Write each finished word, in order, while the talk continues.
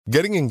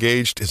Getting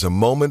engaged is a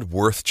moment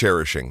worth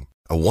cherishing.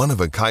 A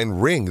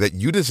one-of-a-kind ring that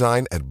you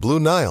design at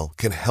Blue Nile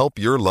can help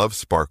your love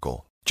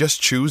sparkle.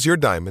 Just choose your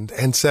diamond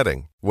and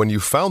setting. When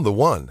you've found the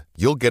one,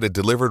 you'll get it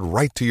delivered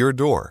right to your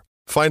door.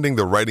 Finding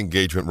the right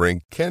engagement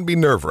ring can be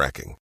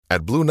nerve-wracking.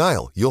 At Blue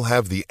Nile, you'll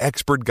have the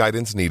expert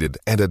guidance needed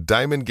and a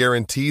diamond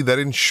guarantee that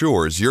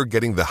ensures you're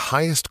getting the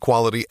highest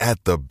quality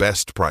at the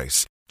best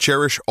price.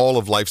 Cherish all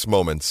of life's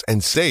moments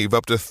and save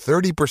up to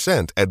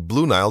 30% at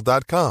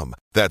BlueNile.com.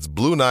 That's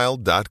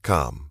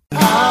BlueNile.com.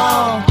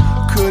 How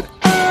could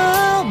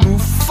I move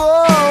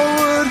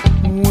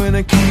forward when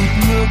I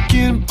keep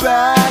looking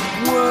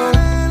backward?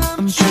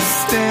 I'm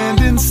just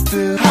standing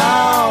still.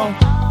 How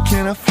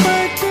can I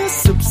fight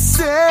this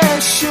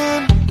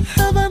obsession?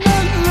 Have I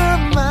not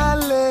learned my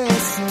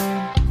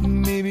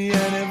lesson? Maybe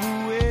I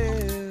never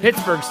will.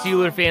 Pittsburgh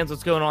Steelers fans,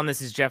 what's going on?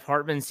 This is Jeff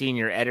Hartman,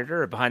 senior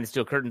editor at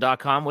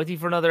BehindTheSteelCurtain.com, with you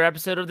for another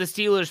episode of the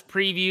Steelers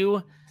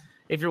Preview.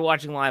 If you're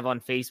watching live on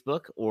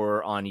Facebook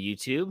or on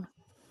YouTube,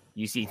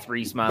 you see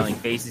three smiling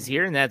faces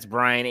here, and that's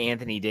Brian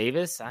Anthony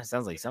Davis.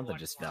 Sounds like something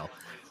just fell.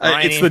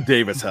 It's the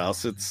Davis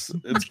house. It's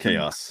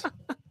chaos.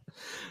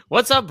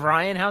 What's up,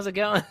 Brian? How's it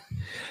going?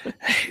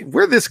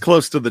 We're this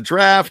close to the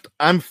draft.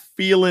 I'm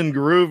feeling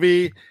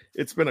groovy.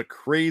 It's been a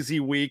crazy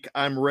week.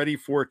 I'm ready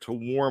for it to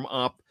warm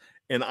up,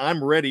 and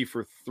I'm ready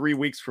for 3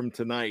 weeks from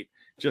tonight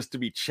just to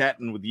be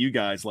chatting with you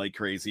guys like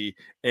crazy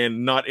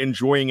and not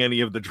enjoying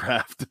any of the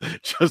draft,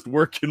 just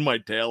working my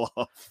tail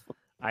off.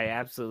 I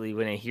absolutely,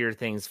 when I hear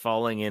things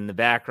falling in the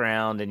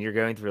background and you're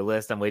going through a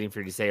list, I'm waiting for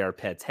you to say our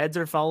pets' heads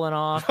are falling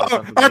off. Or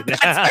something Our like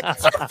pets' that.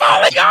 heads are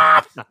falling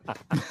off.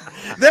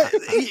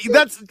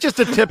 That's just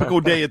a typical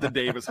day at the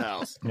Davis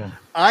house. Yeah.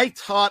 I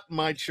taught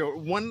my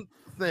children one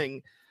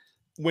thing.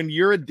 When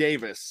you're a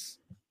Davis,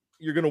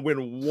 you're going to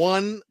win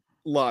one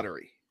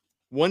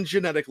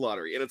genetic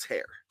lottery, and it's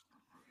hair.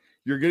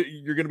 You're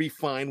going to be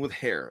fine with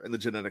hair in the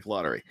genetic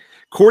lottery.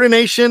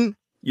 Coordination,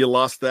 you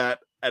lost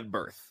that at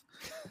birth.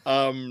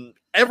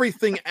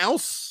 Everything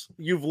else,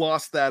 you've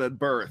lost that at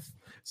birth.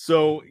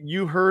 So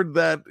you heard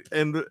that,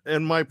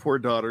 and my poor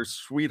daughter,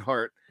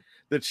 sweetheart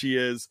that she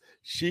is,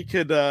 she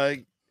could,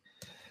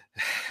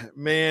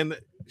 man,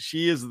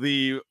 she is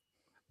the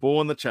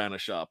bull in the china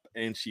shop,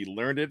 and she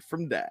learned it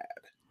from dad.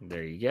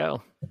 There you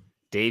go.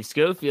 Dave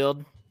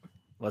Schofield,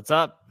 what's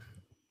up?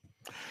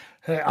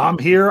 Hey, I'm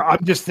here.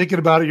 I'm just thinking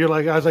about it.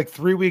 I was like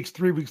 3 weeks.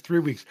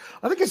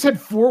 I think I said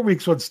 4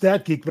 weeks on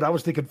Stat Geek, but I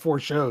was thinking 4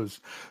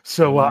 shows.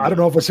 So I don't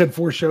know if I said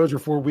 4 shows or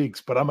 4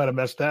 weeks, but I might have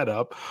messed that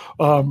up.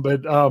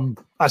 But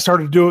I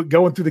started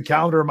going through the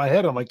calendar in my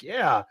head. I'm like,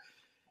 yeah,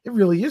 it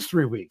really is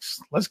 3 weeks.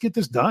 Let's get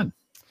this done.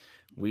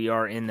 We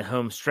are in the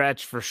home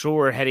stretch for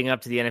sure, heading up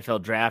to the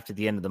NFL draft at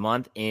the end of the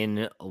month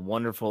in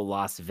wonderful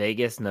Las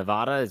Vegas,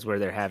 Nevada is where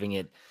they're having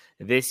it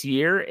this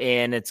year,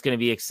 and it's going to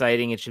be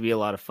exciting. It should be a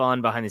lot of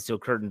fun.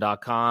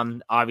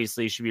 BehindTheSteelCurtain.com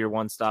obviously should be your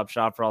one-stop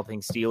shop for all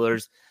things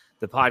Steelers.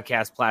 The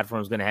podcast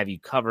platform is going to have you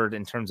covered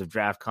in terms of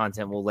draft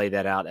content. We'll lay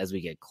that out as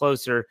we get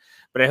closer,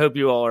 but I hope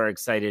you all are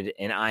excited,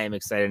 and I am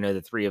excited. I know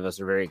the three of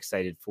us are very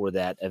excited for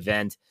that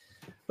event.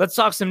 Let's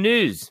talk some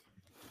news.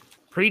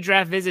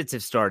 Pre-draft visits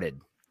have started.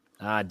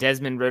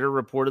 Desmond Ridder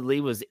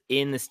reportedly was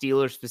in the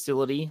Steelers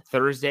facility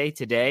Thursday,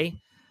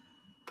 today.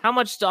 How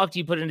much stock do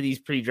you put into these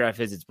pre-draft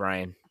visits,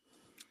 Brian?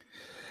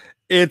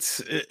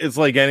 It's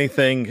like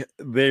anything.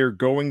 They're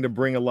going to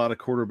bring a lot of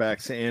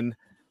quarterbacks in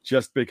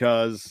just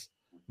because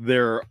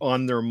they're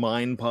on their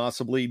mind,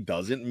 possibly.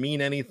 Doesn't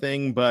mean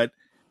anything, but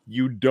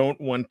you don't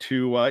want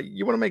to,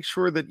 you want to make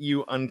sure that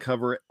you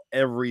uncover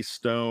every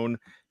stone.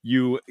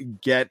 You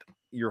get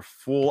your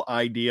full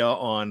idea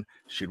on,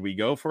 should we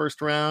go first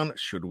round?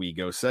 Should we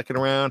go second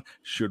round?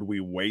 Should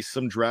we waste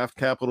some draft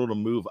capital to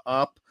move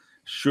up?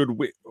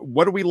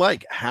 What do we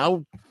like?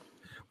 How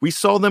we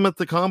saw them at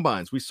the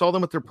combines. We saw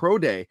them at their pro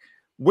day.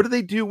 What do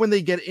they do when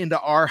they get into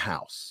our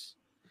house?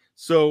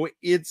 So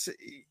it's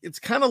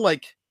kind of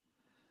like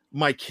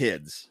my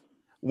kids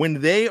when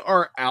they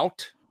are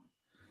out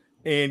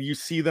and you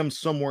see them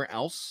somewhere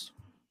else.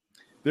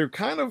 They're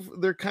kind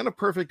of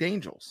perfect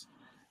angels.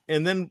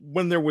 And then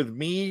when they're with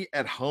me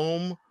at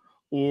home,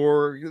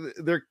 or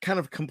they're kind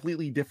of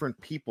completely different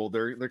people,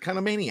 they're kind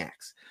of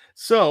maniacs.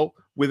 So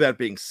with that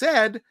being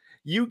said,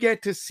 you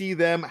get to see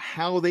them,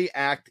 how they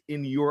act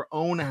in your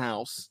own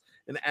house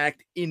and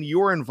act in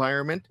your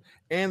environment.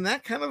 And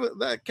that kind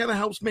of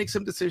helps make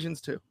some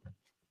decisions too.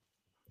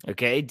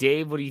 Okay,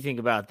 Dave, what do you think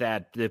about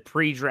that? The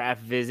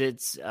pre-draft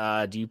visits,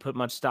 do you put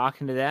much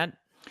stock into that?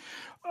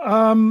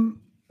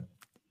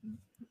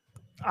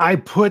 I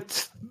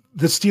put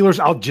the Steelers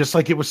out just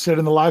like it was said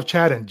in the live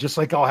chat, and just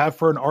like I'll have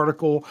for an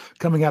article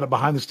coming out of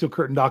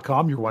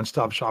BehindTheSteelCurtain.com, your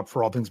one-stop shop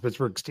for all things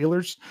Pittsburgh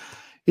Steelers.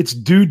 It's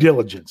due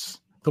diligence.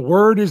 The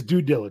word is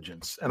due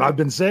diligence. And I've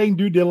been saying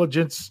due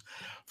diligence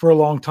for a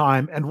long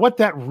time. And what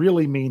that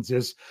really means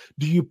is,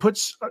 do you put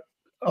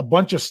a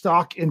bunch of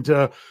stock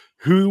into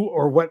who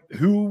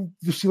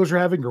the Steelers are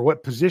having or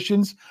what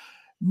positions?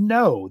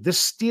 No, the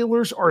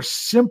Steelers are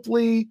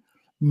simply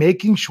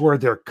making sure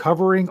they're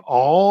covering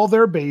all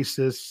their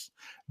bases.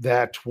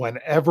 that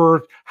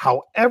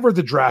however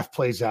the draft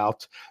plays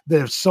out,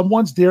 that if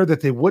someone's there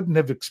that they wouldn't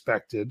have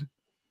expected,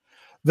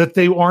 that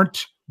they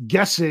aren't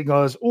guessing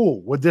as,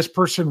 oh, would this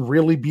person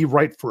really be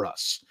right for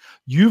us?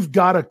 You've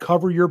got to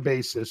cover your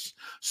bases.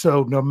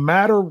 So no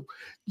matter,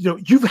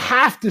 you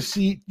have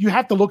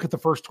to look at the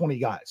first 20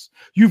 guys.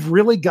 You've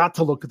really got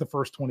to look at the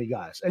first 20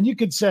 guys. And you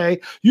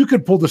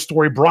could pull the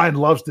story Brian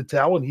loves to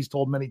tell, and he's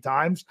told many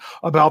times,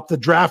 about the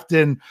draft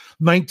in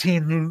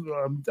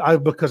 19,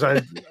 because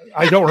I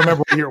don't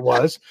remember what year it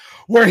was,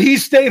 where he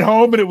stayed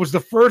home and it was the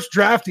first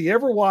draft he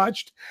ever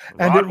watched.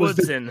 And Rod it was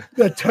Woodson.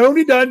 the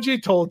Tony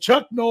Dungy told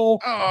Chuck Noll,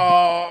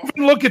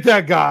 look at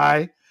that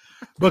guy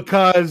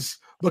because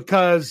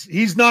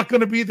he's not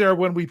going to be there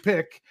when we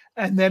pick.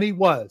 And then he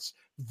was.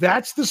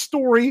 That's the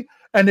story,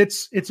 and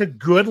it's a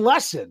good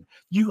lesson.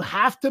 You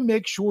have to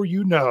make sure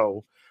you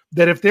know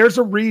that if there's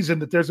a reason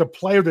that there's a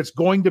player that's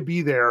going to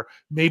be there,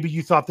 maybe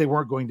you thought they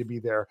weren't going to be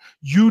there.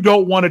 You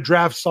don't want to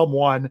draft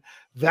someone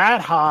that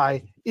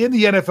high in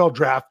the NFL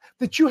draft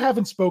that you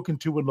haven't spoken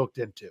to and looked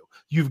into.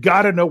 You've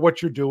got to know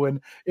what you're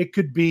doing. It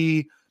could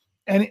be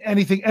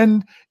anything.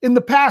 And in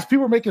the past,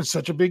 people were making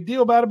such a big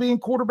deal about it being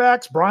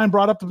quarterbacks. Brian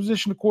brought up the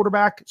position of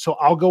quarterback, so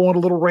I'll go on a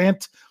little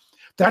rant.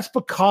 That's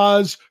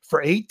because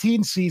for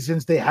 18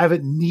 seasons, they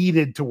haven't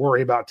needed to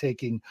worry about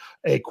taking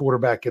a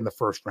quarterback in the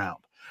first round.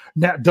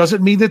 Now,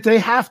 doesn't mean that they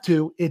have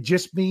to. It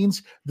just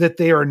means that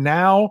they are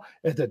now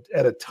at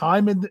a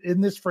time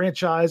in this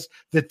franchise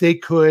that they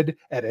could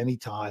at any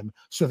time.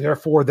 So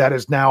therefore, that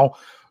is now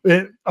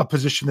a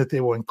position that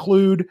they will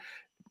include.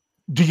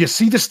 Do you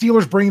see the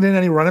Steelers bringing in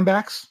any running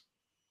backs?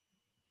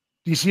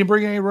 Do you see them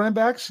bringing any running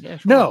backs? Yeah,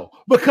 sure. No,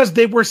 because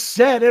they were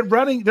set at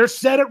running. They're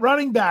set at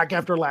running back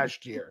after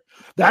last year.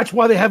 That's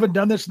why they haven't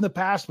done this in the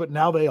past, but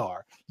now they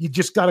are. You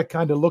just got to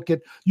kind of look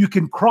at, you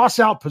can cross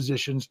out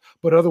positions,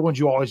 but other ones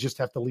you always just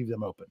have to leave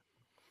them open.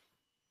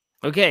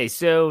 Okay,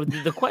 so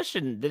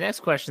the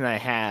next question I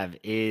have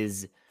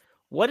is,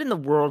 what in the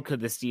world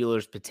could the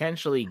Steelers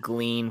potentially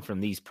glean from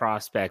these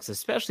prospects,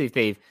 especially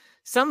if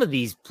some of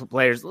these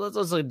players, let's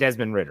look at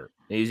Desmond Ridder,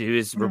 who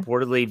is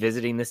reportedly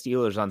visiting the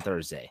Steelers on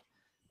Thursday.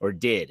 Or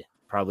did,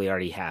 probably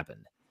already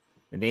happened.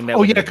 And they met.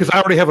 Oh yeah, because I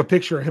already have a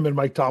picture of him and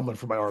Mike Tomlin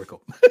for my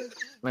article.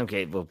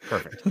 Okay, well,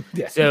 perfect.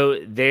 Yeah. So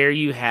there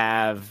you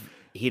have.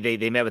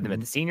 They met with him at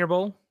the Senior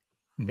Bowl.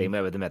 Mm-hmm. They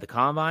met with him at the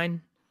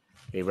Combine.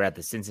 They were at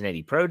the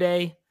Cincinnati Pro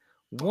Day.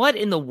 What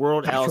in the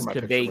world else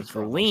could they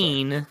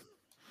glean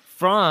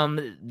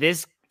from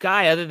this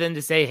guy other than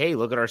to say, "Hey,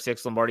 look at our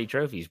 6 Lombardi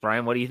trophies"?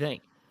 Brian, what do you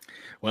think?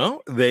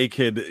 Well, they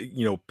could,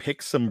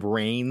 pick some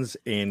brains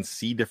and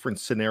see different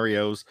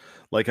scenarios,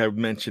 like I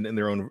mentioned, in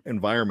their own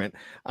environment.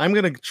 I'm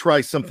going to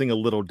try something a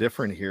little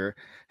different here.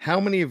 How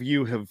many of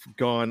you have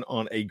gone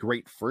on a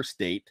great first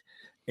date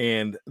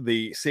and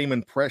the same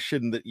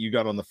impression that you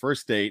got on the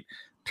first date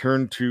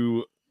turned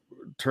to,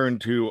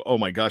 oh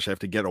my gosh, I have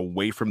to get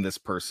away from this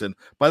person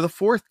by the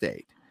 4th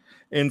date?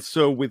 And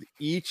so with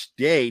each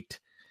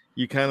date,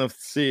 you kind of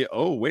see,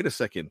 oh, wait a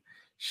second.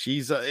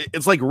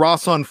 It's like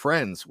Ross on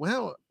Friends.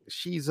 Well,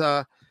 she's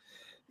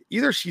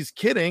either she's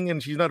kidding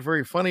and she's not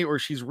very funny, or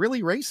she's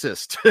really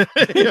racist.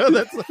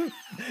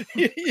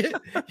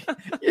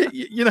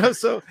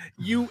 So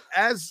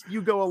as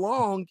you go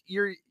along,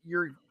 you're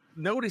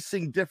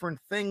noticing different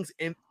things,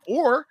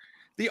 or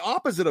the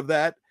opposite of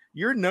that,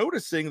 you're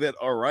noticing that,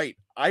 all right,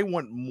 I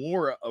want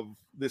more of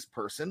this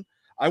person.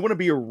 I want to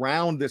be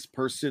around this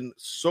person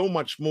so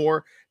much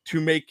more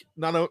to make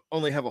not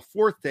only have a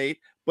 4th date,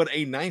 but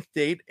a 9th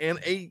date and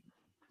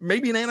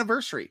maybe an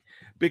anniversary,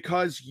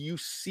 because you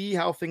see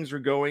how things are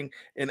going.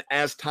 And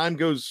as time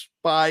goes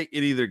by,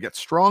 it either gets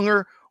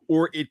stronger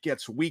or it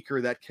gets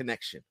weaker, that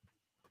connection.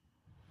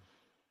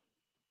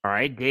 All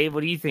right, Dave,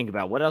 what do you think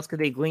about what else could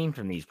they glean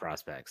from these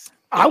prospects?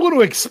 I want to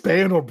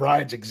expand on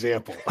Brian's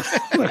example.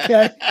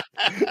 Okay.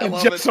 And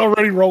Jeff's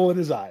already rolling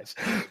his eyes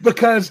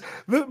because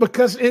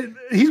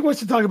he wants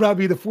to talk about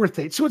being the 4th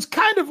date. So it's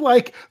kind of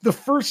like the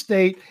first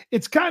date.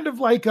 It's kind of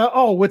like,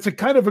 it's a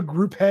kind of a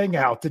group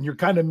hangout and you're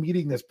kind of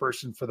meeting this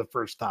person for the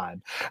first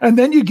time. And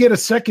then you get a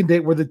second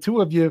date where the two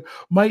of you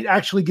might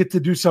actually get to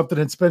do something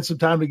and spend some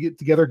time to get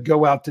together,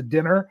 go out to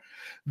dinner.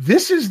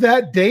 This is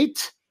that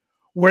date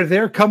where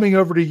they're coming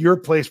over to your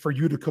place for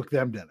you to cook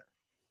them dinner.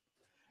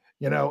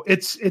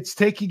 It's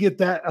taking it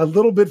that a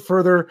little bit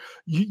further.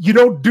 You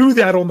don't do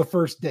that on the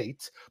first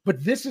date,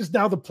 but this is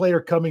now the player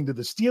coming to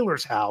the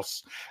Steelers'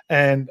 house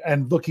and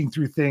looking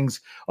through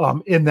things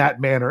in that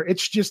manner.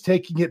 It's just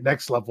taking it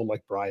next level,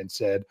 like Brian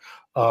said.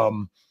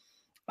 You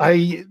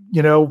probably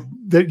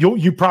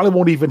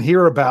won't even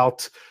hear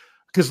about,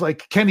 because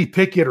like Kenny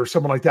Pickett or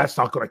someone like that's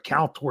not going to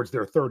count towards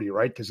their 30,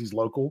 right? Because he's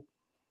local.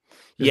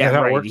 Yeah,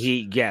 right.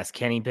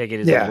 Kenny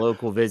Pickett is a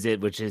local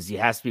visit, which is he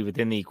has to be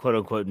within the quote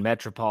unquote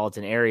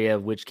metropolitan area,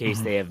 in which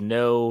case they have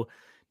no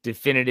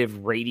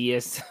definitive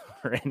radius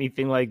or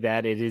anything like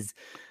that. It's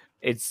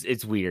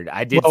weird.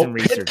 I did some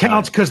research. It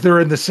counts because they're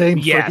in the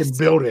same freaking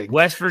building.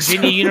 West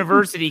Virginia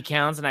University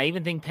counts, and I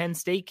even think Penn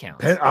State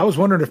counts. I was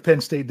wondering if Penn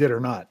State did or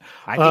not.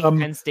 I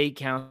think Penn State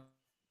counts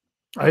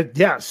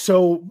Yeah.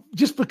 So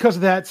just because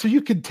of that, so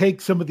you could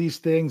take some of these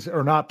things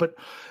or not, but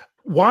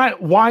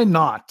why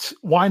not?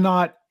 Why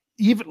not?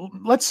 Even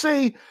let's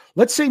say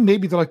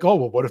maybe they're like, oh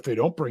well, what if they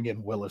don't bring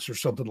in Willis or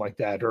something like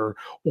that, or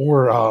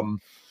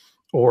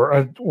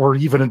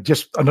even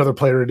just another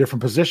player in a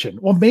different position.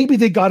 Well, maybe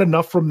they got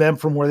enough from them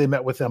from where they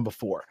met with them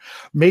before.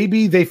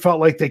 Maybe they felt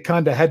like they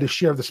kind of had to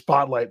share the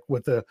spotlight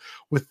with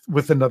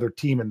another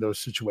team in those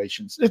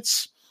situations.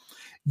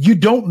 You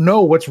don't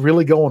know what's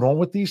really going on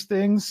with these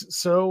things,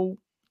 so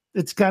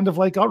it's kind of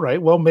like, all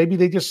right, well, maybe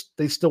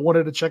they still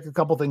wanted to check a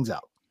couple things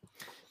out.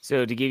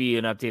 So to give you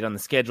an update on the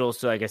schedule,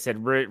 so like I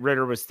said,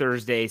 Ritter was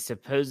Thursday.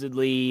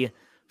 Supposedly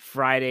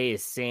Friday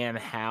is Sam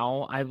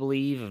Howell, I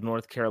believe, of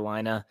North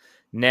Carolina.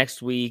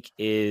 Next week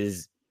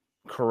is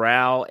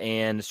Corral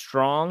and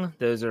Strong.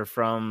 Those are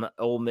from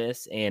Ole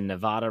Miss and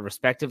Nevada,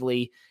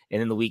 respectively. And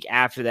then the week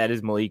after that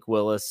is Malik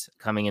Willis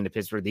coming into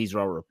Pittsburgh. These are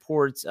all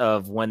reports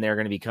of when they're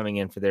going to be coming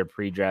in for their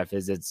pre-draft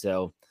visits.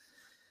 So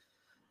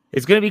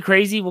it's going to be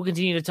crazy. We'll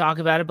continue to talk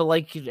about it. But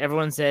like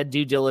everyone said,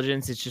 due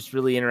diligence, it's just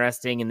really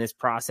interesting. And this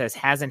process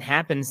hasn't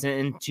happened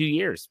in 2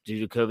 years due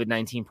to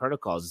COVID-19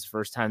 protocols. It's the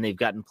first time they've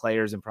gotten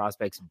players and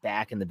prospects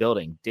back in the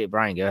building.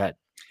 Brian, go ahead.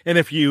 And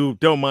if you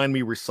don't mind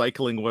me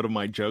recycling one of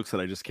my jokes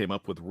that I just came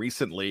up with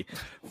recently,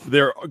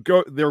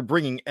 they're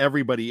bringing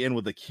everybody in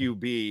with a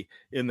QB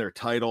in their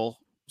title.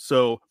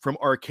 So from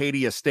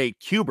Arcadia State,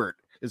 Qbert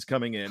is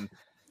coming in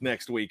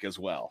next week as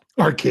well.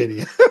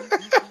 Arcadia.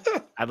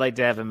 I'd like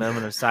to have a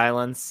moment of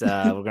silence.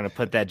 We're going to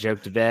put that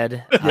joke to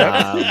bed.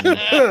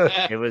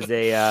 It was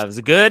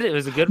a good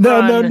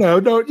run. No.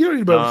 You don't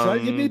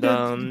need a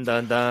moment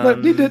of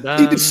silence. You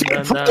need to see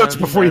it first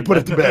before you put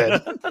it to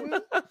bed.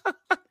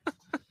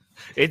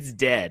 It's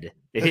dead.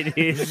 It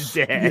is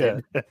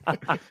dead.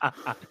 Yeah.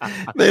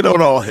 They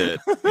don't all hit.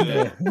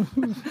 Yeah.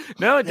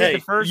 No, it did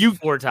the first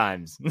 4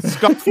 times.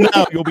 Scuff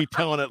now, you'll be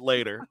telling it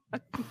later.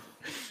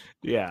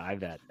 Yeah, I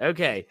bet.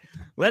 Okay,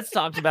 let's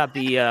talk about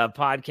the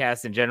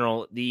podcast in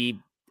general. The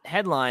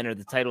headline or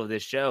the title of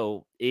this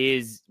show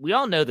is, we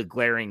all know the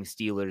glaring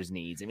Steelers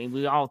needs. I mean,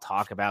 we all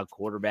talk about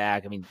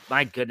quarterback. I mean,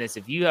 my goodness,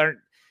 if you aren't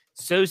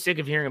so sick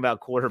of hearing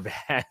about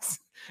quarterbacks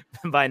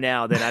by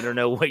now, then I don't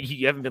know what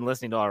you haven't been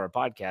listening to all our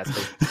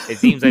podcasts. It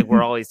seems like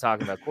we're always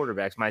talking about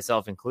quarterbacks,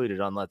 myself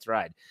included, on Let's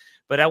Ride.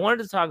 But I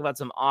wanted to talk about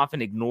some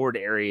often ignored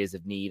areas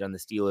of need on the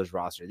Steelers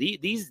roster.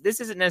 This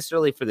isn't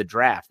necessarily for the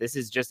draft. This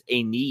is just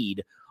a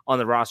need on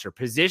the roster,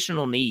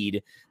 positional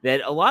need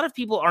that a lot of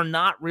people are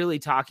not really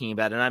talking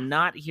about. And I'm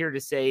not here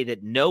to say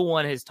that no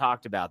one has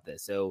talked about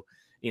this. So,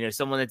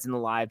 someone that's in the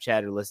live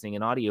chat or listening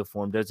in audio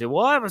form does say,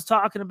 well, I was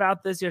talking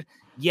about this here.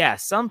 Yeah,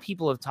 some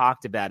people have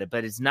talked about it,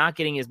 but it's not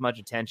getting as much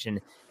attention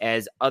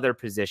as other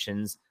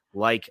positions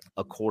like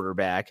a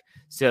quarterback.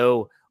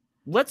 So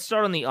let's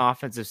start on the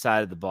offensive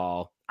side of the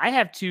ball. I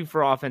have 2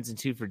 for offense and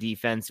 2 for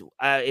defense.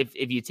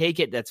 If you take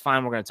it, that's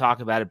fine. We're going to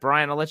talk about it.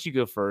 Brian, I'll let you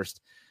go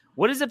first.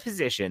 What is a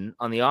position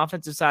on the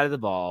offensive side of the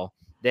ball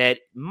that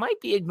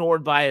might be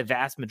ignored by a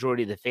vast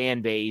majority of the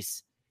fan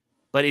base,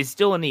 but is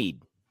still a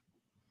need?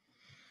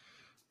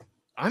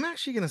 I'm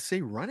actually going to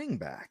say running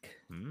back.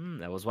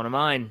 That was one of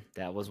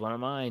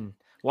mine.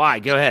 Why?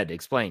 Go ahead.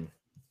 Explain.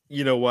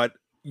 You know what?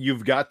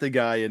 You've got the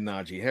guy in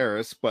Najee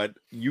Harris, but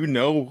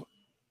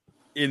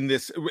in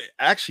this,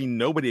 actually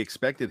nobody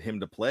expected him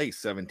to play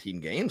 17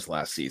 games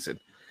last season.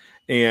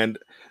 And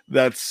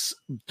that's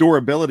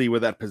durability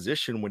with that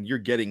position when you're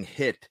getting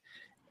hit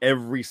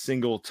every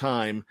single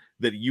time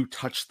that you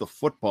touch the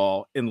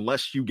football,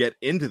 unless you get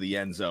into the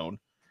end zone,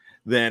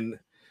 then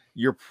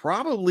you're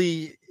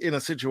probably in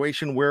a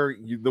situation where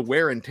the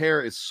wear and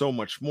tear is so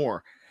much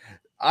more.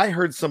 I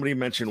heard somebody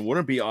mention,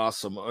 wouldn't it be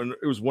awesome? And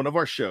it was one of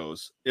our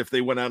shows, if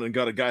they went out and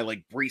got a guy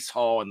like Breece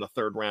Hall in the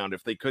 3rd round,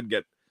 if they could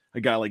get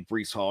a guy like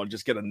Breece Hall and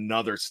just get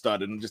another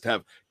stud and just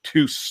have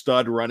 2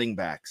 stud running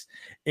backs.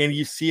 And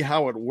you see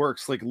how it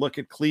works. Like, look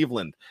at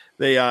Cleveland.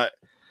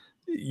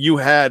 You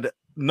had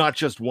not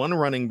just one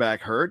running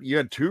back hurt, you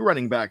had 2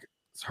 running backs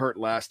hurt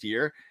last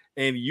year.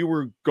 And you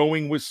were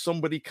going with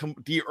somebody,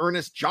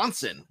 D'Ernest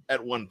Johnson,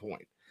 at one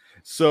point.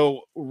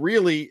 So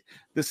really,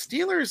 the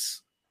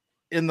Steelers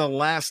in the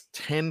last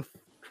 10,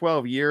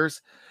 12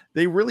 years,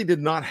 they really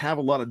did not have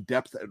a lot of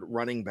depth at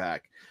running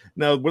back.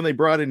 Now, when they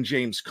brought in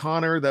James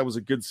Conner, that was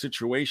a good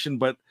situation,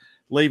 but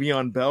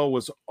Le'Veon Bell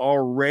was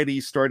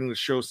already starting to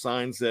show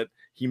signs that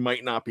he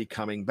might not be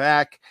coming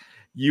back.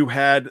 You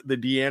had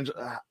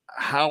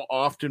how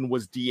often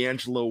was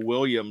D'Angelo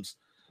Williams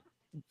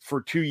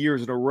for 2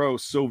 years in a row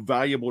so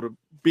valuable to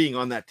being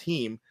on that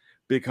team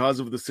because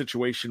of the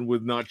situation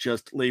with not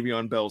just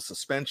Le'Veon Bell's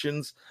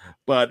suspensions,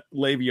 but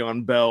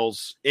Le'Veon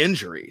Bell's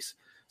injuries.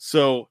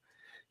 So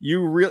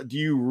do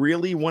you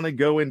really want to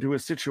go into a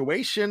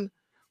situation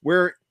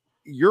where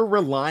you're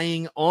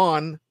relying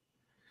on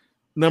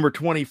number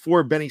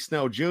 24, Benny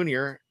Snell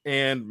Jr.,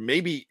 and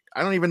maybe,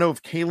 I don't even know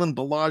if Kalen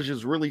Ballage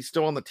is really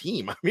still on the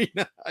team. I mean,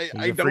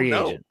 I don't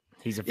know. Agent.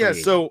 He's a free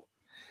agent. So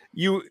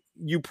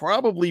you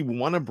probably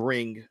want to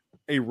bring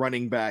a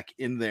running back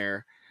in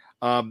there.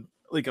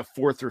 like a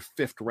 4th or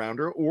 5th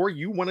rounder, or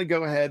you want to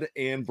go ahead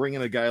and bring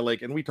in a guy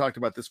like, and we talked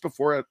about this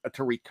before, a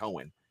Tariq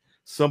Cohen,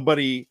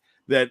 somebody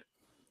that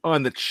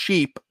on the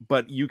cheap,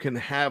 but you can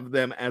have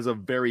them as a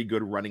very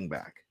good running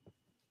back.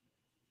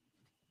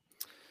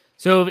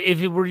 So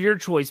if it were your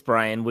choice,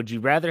 Brian, would you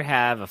rather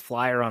have a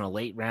flyer on a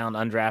late round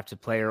undrafted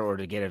player or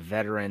to get a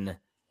veteran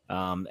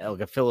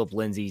like a Philip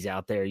Lindsay's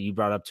out there? You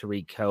brought up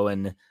Tariq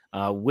Cohen.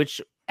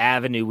 Which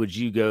avenue would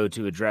you go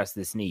to address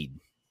this need?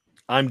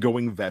 I'm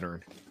going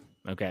veteran.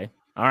 Okay.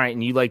 All right.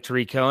 And you like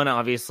Tariq Cohen,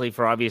 obviously,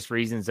 for obvious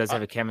reasons, does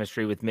have a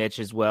chemistry with Mitch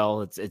as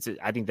well.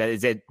 I think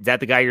is that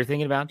the guy you're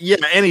thinking about? Yeah.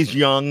 And he's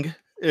young.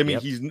 I mean,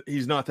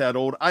 he's not that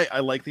old.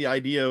 I like the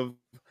idea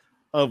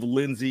of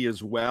Lindsay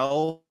as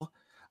well.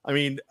 I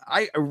mean,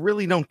 I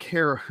really don't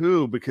care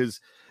who,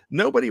 because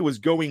nobody was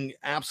going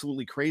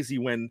absolutely crazy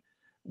when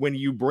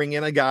you bring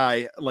in a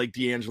guy like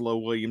D'Angelo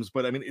Williams.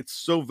 But I mean, it's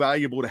so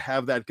valuable to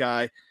have that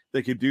guy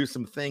that could do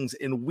some things.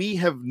 And we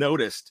have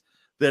noticed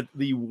that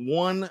the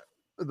one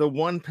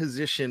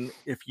position,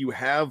 if you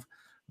have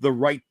the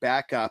right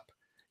backup,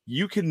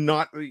 you can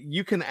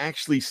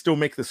actually still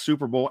make the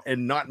Super Bowl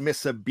and not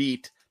miss a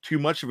beat, too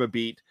much of a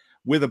beat,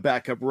 with a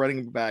backup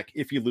running back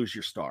if you lose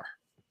your star.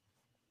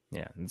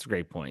 Yeah, that's a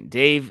great point.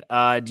 Dave,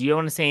 do you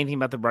want to say anything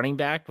about the running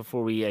back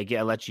before we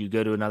let you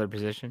go to another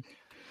position?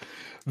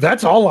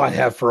 That's all I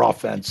have for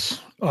offense.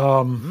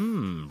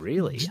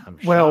 Really?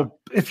 Well,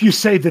 if you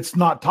say that's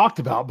not talked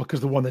about,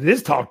 because the one that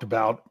is talked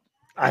about,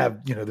 I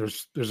have,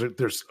 there's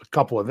a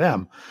couple of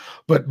them,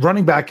 but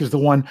running back is the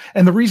one.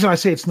 And the reason I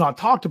say it's not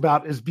talked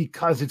about is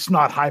because it's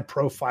not high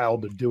profile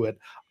to do it.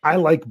 I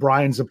like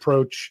Brian's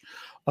approach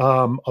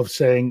of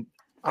saying,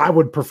 I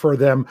would prefer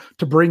them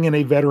to bring in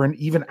a veteran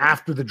even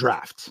after the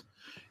draft,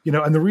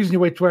 and the reason you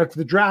wait till after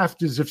the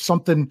draft is if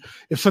something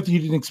you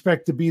didn't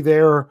expect to be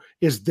there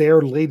is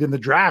there late in the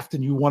draft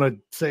and you want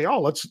to say, oh,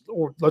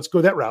 let's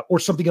go that route, or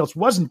something else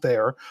wasn't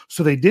there,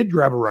 so they did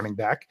grab a running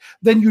back,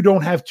 then you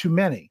don't have too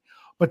many.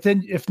 But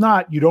then if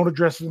not, you don't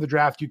address it in the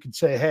draft. You can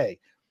say, hey,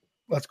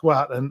 let's go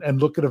out and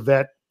look at a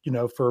vet,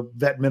 for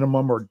vet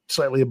minimum or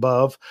slightly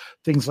above,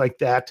 things like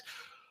that.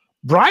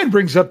 Brian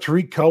brings up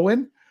Tariq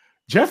Cohen.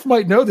 Jeff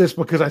might know this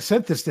because I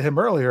sent this to him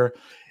earlier.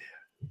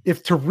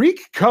 If Tariq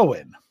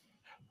Cohen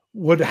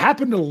would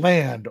happen to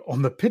land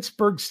on the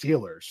Pittsburgh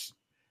Steelers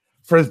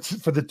for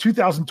the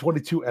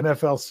 2022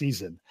 NFL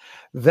season,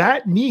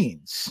 that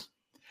means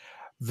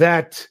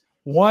that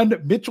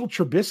Mitchell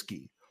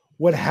Trubisky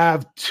would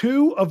have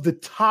 2 of the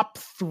top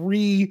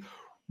 3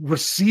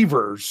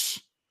 receivers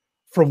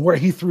from where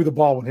he threw the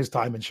ball in his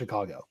time in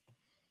Chicago.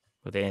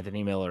 With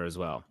Anthony Miller as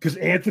well. Because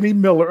Anthony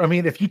Miller, I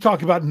mean, if you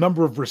talk about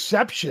number of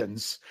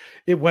receptions,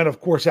 it went,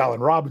 of course, Allen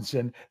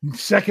Robinson.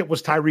 Second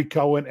was Tariq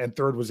Cohen, and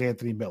third was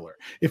Anthony Miller.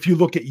 If you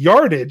look at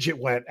yardage, it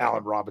went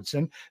Allen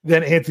Robinson,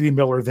 then Anthony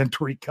Miller, then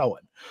Tariq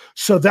Cohen.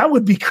 So that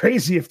would be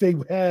crazy if they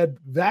had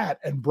that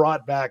and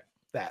brought back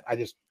that. I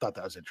just thought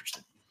that was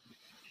interesting.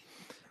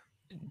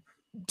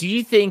 Do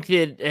you think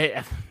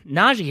that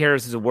Najee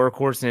Harris is a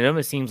workhorse, and it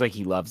almost seems like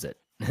he loves it?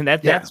 And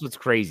that's what's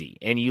crazy.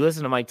 And you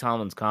listen to Mike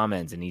Tomlin's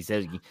comments, and he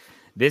says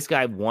this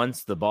guy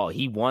wants the ball.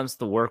 He wants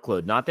the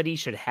workload. Not that he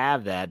should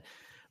have that,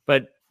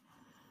 but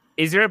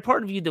is there a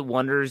part of you that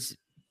wonders,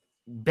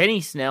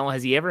 Benny Snell,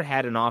 has he ever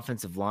had an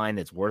offensive line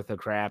that's worth a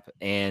crap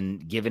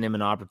and given him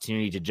an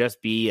opportunity to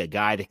just be a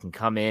guy that can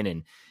come in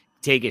and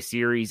take a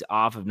series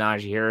off of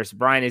Najee Harris?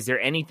 Brian, is there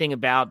anything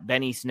about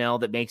Benny Snell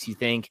that makes you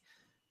think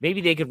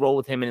maybe they could roll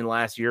with him in the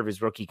last year of his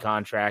rookie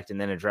contract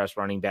and then address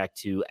running back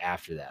 2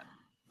 after that?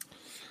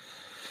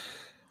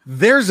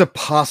 There's a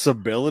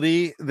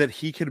possibility that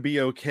he could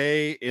be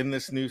okay in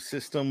this new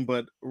system,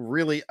 but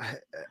really,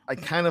 I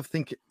kind of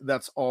think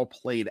that's all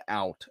played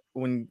out.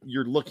 When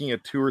you're looking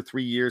at 2 or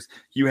 3 years,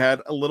 you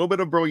had a little bit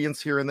of brilliance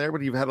here and there,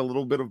 but you've had a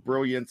little bit of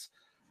brilliance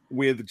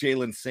with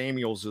Jalen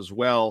Samuels as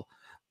well.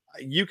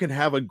 You can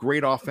have a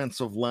great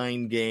offensive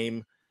line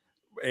game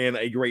and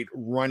a great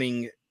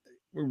running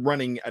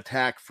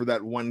attack for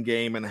that one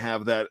game and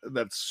have that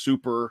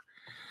super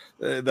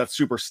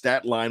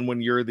stat line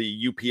when you're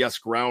the UPS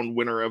ground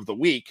winner of the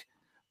week.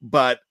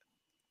 But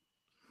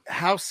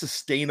how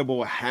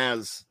sustainable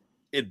has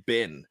it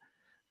been?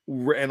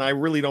 And I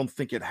really don't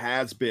think it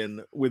has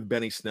been with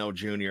Benny Snell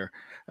Jr.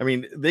 I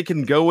mean, they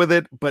can go with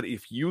it, but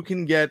if you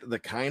can get the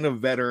kind of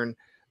veteran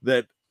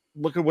that,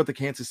 look at what the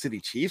Kansas City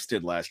Chiefs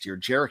did last year.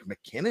 Jerick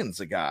McKinnon's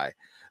a guy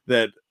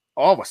that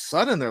all of a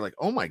sudden they're like,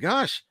 oh my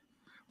gosh,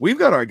 we've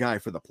got our guy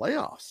for the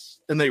playoffs.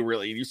 And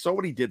you saw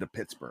what he did to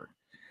Pittsburgh.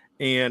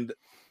 And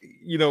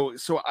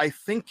so I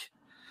think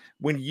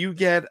when you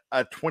get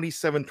a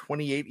 27,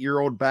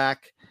 28-year-old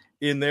back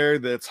in there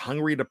that's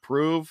hungry to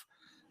prove,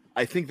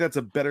 I think that's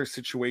a better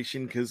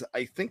situation, because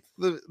I think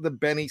the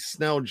Benny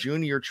Snell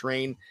Jr.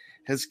 train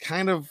has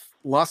kind of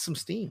lost some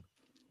steam.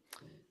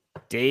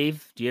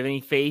 Dave, do you have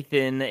any faith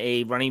in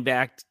a running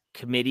back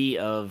committee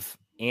of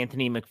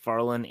Anthony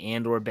McFarland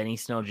and or Benny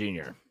Snell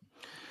Jr.?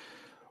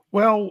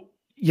 Well,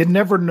 you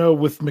never know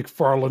with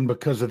McFarland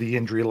because of the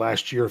injury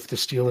last year if the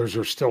Steelers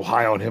are still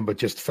high on him, but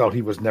just felt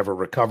he was never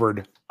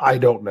recovered. I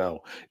don't know.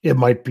 It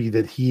might be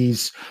that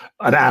he's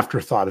an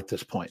afterthought at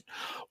this point.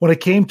 When it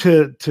came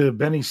to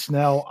Benny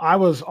Snell, I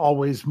was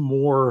always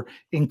more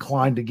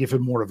inclined to give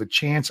him more of a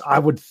chance. I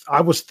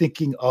was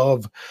thinking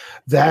of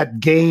that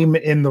game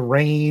in the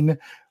rain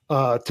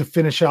to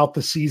finish out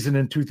the season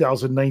in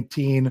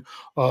 2019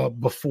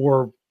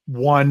 before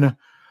one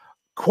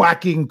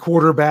quacking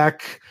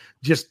quarterback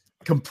just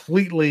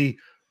completely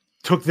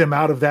took them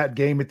out of that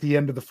game at the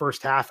end of the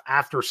first half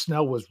after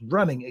Snell was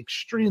running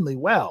extremely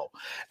well,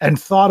 and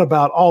thought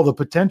about all the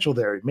potential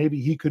there. Maybe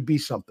he could be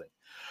something.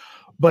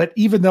 But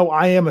even though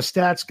I am a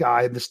stats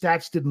guy and the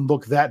stats didn't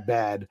look that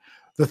bad,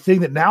 the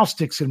thing that now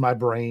sticks in my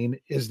brain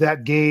is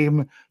that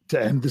game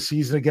to end the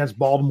season against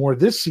Baltimore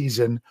this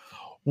season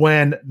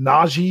when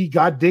Najee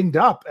got dinged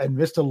up and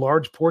missed a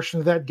large portion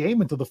of that game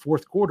until the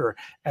fourth quarter,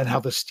 and how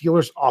the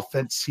Steelers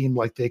offense seemed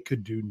like they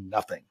could do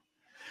nothing.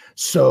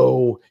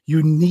 So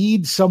you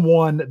need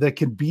someone that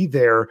can be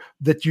there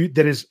that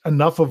is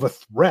enough of a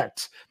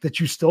threat that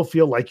you still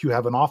feel like you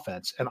have an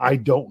offense. And I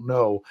don't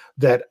know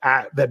that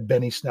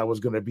Benny Snell was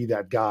going to be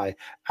that guy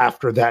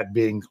after that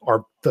being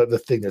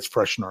the thing that's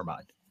fresh in our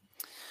mind.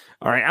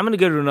 All right, I'm going to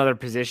go to another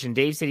position.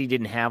 Dave said he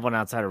didn't have one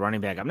outside of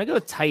running back. I'm going to go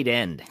tight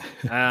end.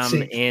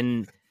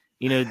 And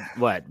you know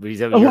what?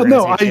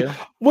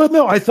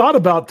 I thought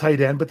about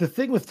tight end, but the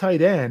thing with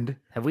tight end,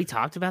 have we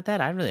talked about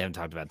that? I really haven't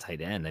talked about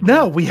tight end.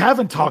 No, we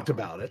haven't talked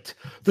about it.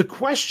 The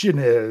question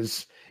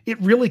is, it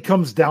really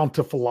comes down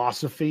to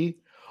philosophy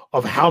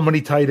of how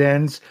many tight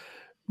ends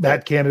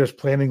Matt Canada is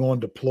planning on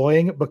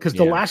deploying, because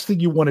the last thing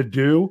you want to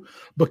do,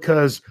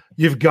 because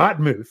you've got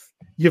Muth,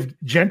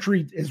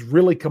 Gentry has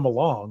really come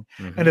along.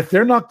 Mm-hmm. And if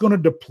they're not going to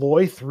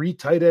deploy 3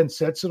 tight end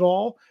sets at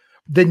all,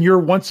 then you're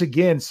once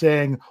again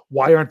saying,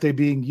 why aren't they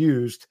being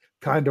used?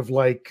 Kind of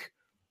like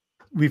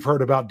we've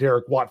heard about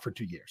Derek Watt for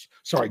 2 years.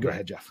 Sorry, go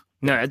ahead, Jeff.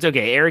 No, it's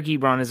okay. Eric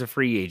Ebron is a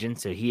free agent,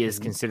 so he is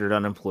considered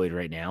unemployed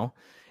right now.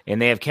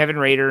 And they have Kevin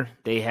Rader,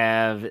 they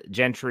have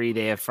Gentry,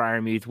 they have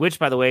Freiermuth, which,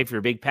 by the way, if you're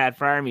a big Pat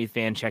Freiermuth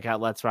fan, check out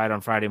Let's Ride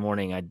on Friday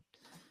morning.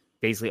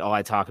 Basically all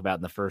I talk about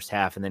in the first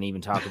half, and then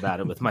even talk about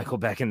it with Michael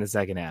Beck in the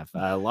second half.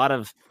 A lot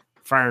of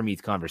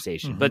Freiermuth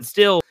conversation, but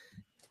still,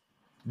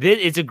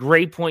 it's a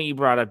great point you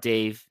brought up,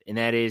 Dave, and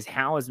that is,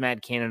 how is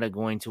Matt Canada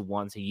going to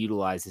want to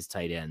utilize his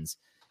tight ends?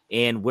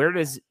 And where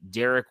does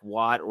Derek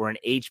Watt or an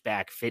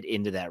H-back fit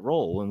into that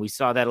role? And we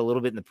saw that a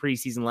little bit in the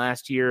preseason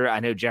last year. I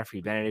know Jeffrey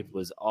Benedict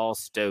was all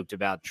stoked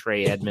about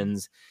Trey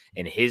Edmonds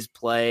and his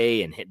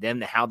play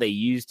and how they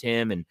used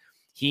him. And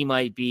he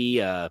might be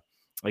a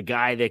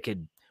guy that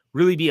could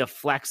really be a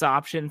flex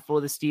option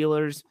for the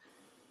Steelers.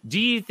 Do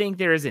you think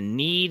there is a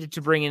need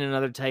to bring in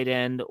another tight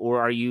end,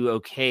 or are you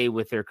okay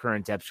with their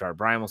current depth chart?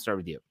 Brian, we'll start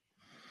with you.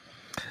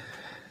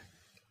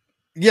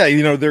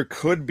 Yeah, there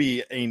could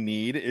be a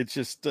need. It's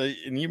just,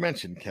 and you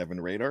mentioned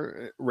Kevin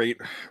Radar.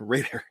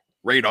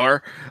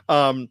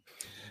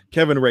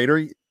 Kevin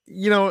Rader,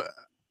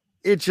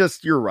 it's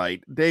just, you're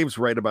right. Dave's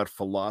right about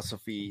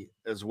philosophy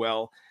as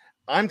well.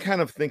 I'm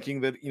kind of thinking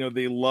that,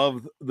 they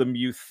love the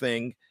Muth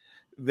thing.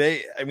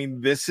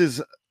 This is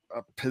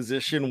a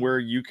position where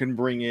you can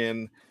bring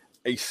in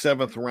a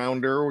 7th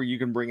rounder, or you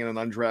can bring in an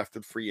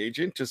undrafted free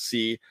agent to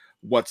see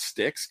what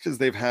sticks, because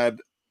they've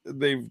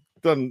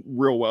done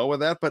real well with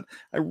that. But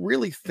I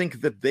really think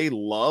that they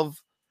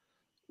love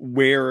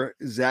where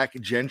Zach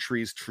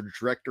Gentry's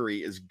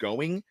trajectory is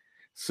going.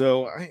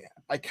 So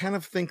I kind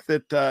of think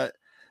that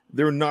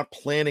they're not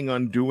planning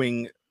on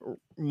doing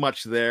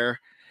much there.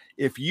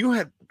 If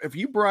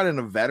you brought in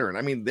a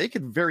veteran, they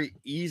could very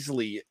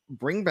easily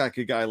bring back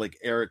a guy like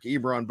Eric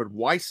Ebron, but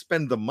why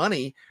spend the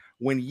money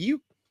when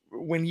you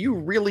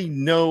really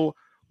know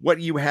what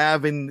you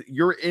have and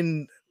you're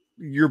in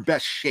your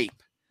best shape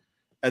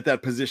at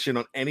that position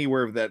on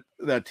anywhere of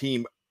that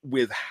team,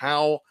 with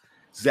how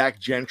Zach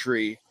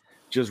Gentry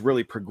just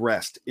really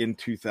progressed in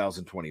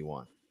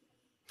 2021.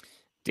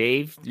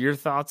 Dave, your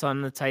thoughts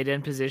on the tight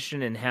end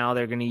position and how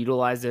they're going to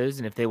utilize those,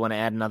 and if they want to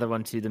add another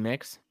one to the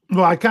mix?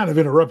 Well, I kind of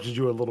interrupted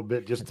you a little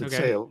bit just to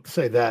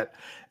say that.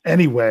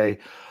 Anyway,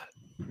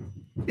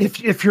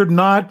 if you're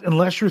not,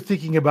 unless you're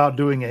thinking about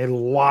doing a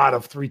lot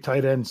of 3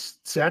 tight end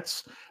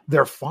sets,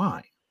 they're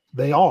fine.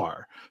 They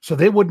are. So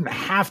they wouldn't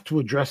have to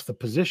address the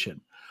position.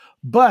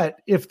 But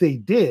if they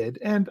did,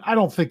 and I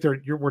don't think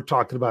we're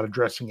talking about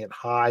addressing it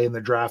high in the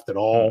draft at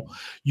all.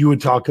 You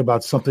would talk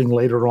about stsomething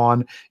later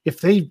on.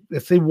 If they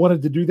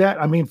wanted to do that,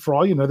 for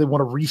all they want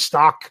to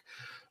restock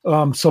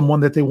someone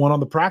that they want on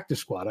the practice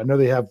squad. I know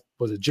they have,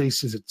 was it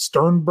Jace? Is it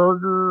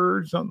Sternberger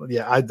or something?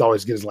 Yeah, I'd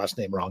always get his last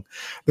name wrong.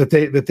 That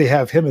they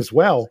have him as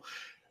well.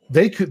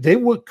 They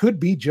could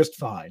be just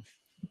fine.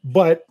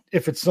 But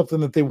if it's something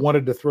that they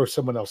wanted to throw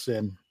someone else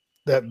in,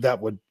 that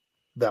would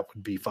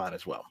be fine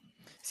as well.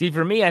 See,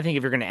 for me, I think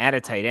if you're going to add a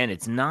tight end,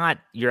 it's not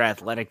your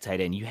athletic tight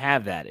end. You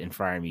have that in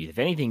Freiermuth. If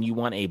anything, you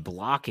want a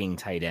blocking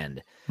tight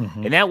end.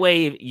 Mm-hmm. And that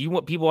way,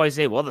 people always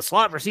say, well, the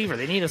slot receiver,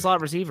 they need a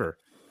slot receiver.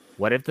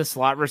 What if the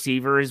slot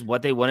receiver is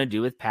what they want to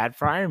do with Pat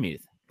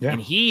Freiermuth? And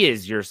he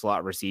is your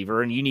slot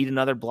receiver, and you need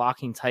another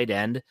blocking tight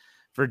end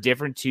for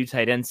different 2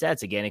 tight end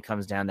sets. Again, it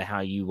comes down to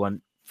how you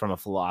want from a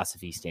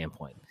philosophy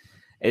standpoint.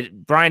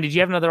 Brian, did you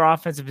have another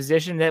offensive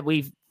position that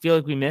we feel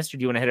like we missed, or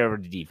do you want to head over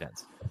to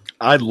defense?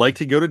 I'd like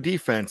to go to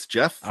defense,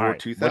 Jeff, for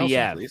 2,000, what do you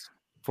have? Please.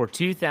 For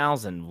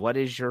 2,000, what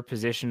is your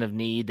position of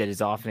need that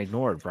is often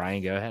ignored?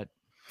 Brian, go ahead.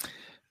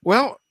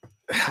 Well,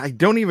 I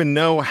don't even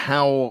know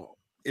how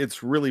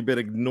it's really been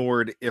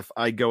ignored if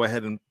I go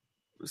ahead and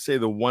say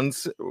the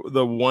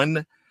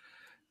one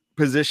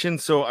position.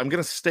 So I'm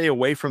going to stay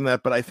away from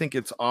that, but I think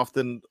it's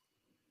often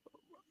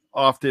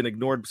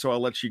ignored. So I'll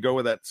let you go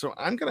with that. So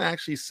I'm going to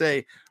actually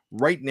say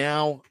right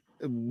now,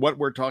 what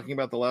we're talking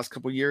about the last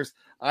couple of years,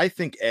 I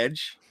think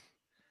edge,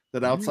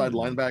 that outside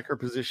linebacker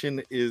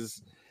position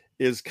is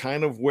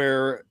kind of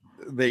where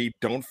they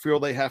don't feel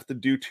they have to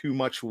do too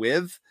much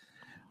with,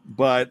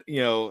 but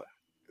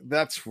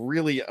that's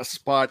really a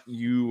spot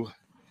you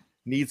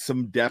need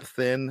some depth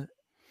in.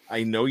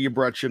 I know you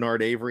brought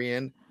Genard Avery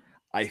in.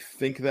 I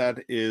think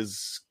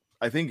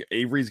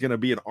Avery's going to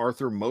be an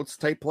Arthur Moats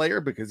type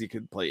player because he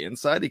could play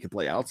inside, he could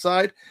play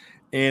outside,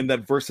 and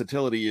that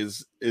versatility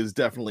is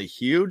definitely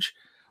huge.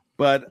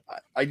 But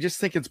I just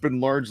think it's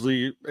been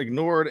largely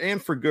ignored,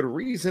 and for good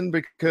reason,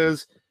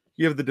 because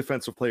you have the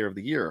defensive player of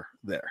the year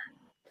there.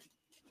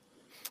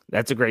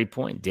 That's a great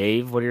point.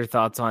 Dave, what are your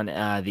thoughts on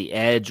the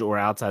edge or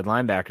outside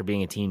linebacker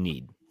being a team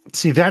need?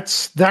 See,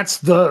 that's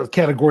the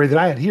category that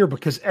I had here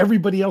because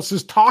everybody else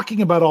is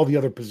talking about all the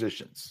other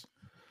positions.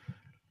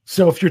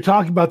 So if you're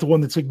talking about the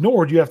one that's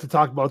ignored, you have to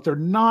talk about what they're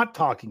not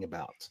talking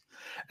about.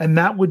 And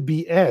that would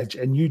be edge.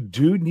 And you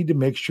do need to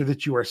make sure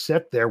that you are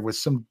set there with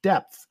some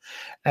depth.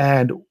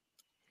 And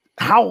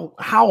how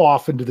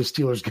often do the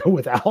Steelers go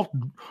without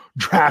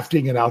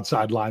drafting an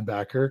outside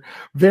linebacker?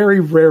 Very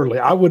rarely.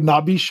 I would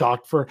not be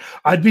shocked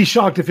I'd be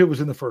shocked if it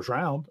was in the first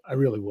round. I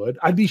really would.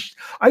 I'd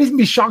even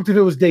be shocked if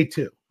it was day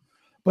 2.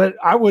 But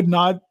I would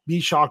not be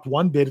shocked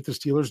one bit if the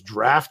Steelers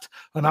draft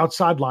an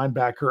outside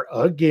linebacker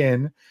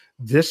again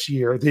this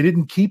year. They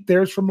didn't keep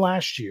theirs from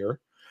last year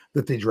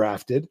that they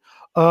drafted,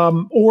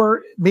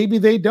 or maybe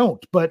they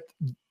don't. But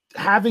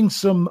having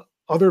some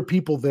other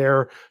people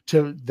there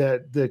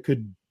that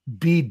could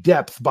be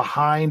depth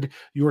behind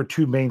your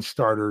 2 main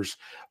starters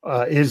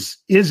is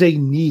a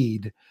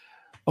need.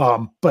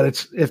 But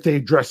it's if they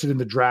address it in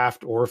the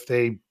draft or if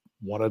they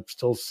want to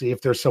still see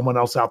if there's someone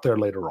else out there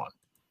later on.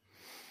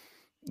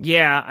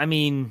 Yeah, I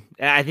mean,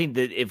 I think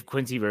that if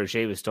Quincy Roche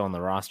was still on the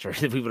roster,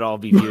 we would all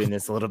be viewing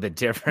this a little bit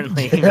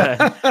differently.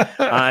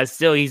 But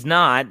still, he's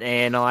not,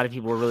 and a lot of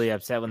people were really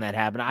upset when that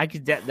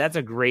happened. That's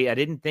a great. I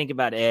didn't think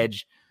about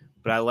edge,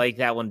 but I like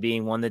that one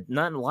being one that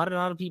not a lot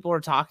of people are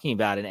talking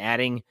about and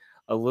adding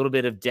a little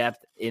bit of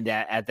depth in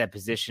at that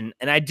position.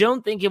 And I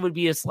don't think it would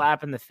be a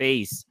slap in the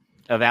face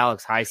of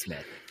Alex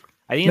Highsmith.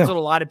 I think that's what a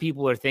lot of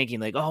people are thinking,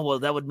 like, oh, well,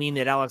 that would mean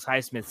that Alex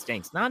Highsmith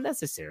stinks. Not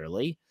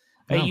necessarily.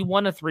 No. You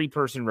won a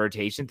 3-person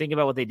rotation. Think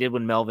about what they did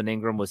when Melvin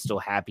Ingram was still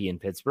happy in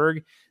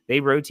Pittsburgh. They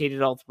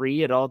rotated all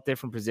 3 at all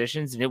different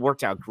positions, and it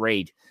worked out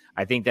great.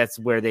 I think that's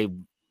where they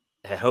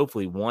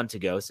hopefully want to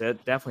go. So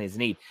it definitely is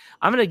neat.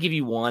 I'm going to give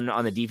you one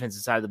on the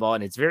defensive side of the ball,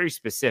 and it's very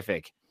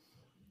specific.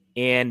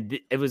 And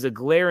it was a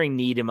glaring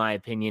need, in my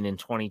opinion, in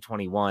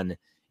 2021,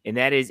 and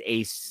that is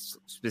a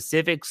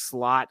specific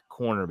slot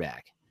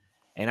cornerback.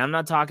 And I'm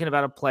not talking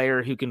about a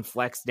player who can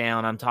flex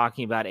down. I'm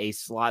talking about a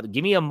slot.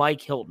 Give me a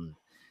Mike Hilton.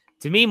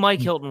 To me, Mike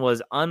Hilton was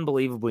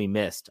unbelievably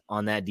missed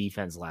on that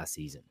defense last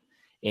season.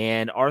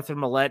 And Arthur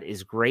Millette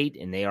is great,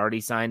 and they already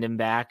signed him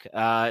back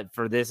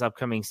for this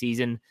upcoming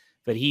season.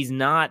 But he's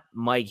not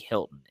Mike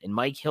Hilton. And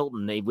Mike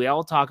Hilton, we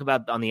all talk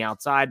about on the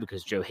outside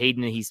because Joe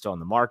Hayden, he's still on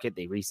the market.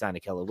 They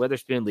re-signed Ahkello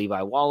Witherspoon,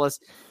 Levi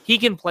Wallace. He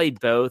can play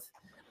both,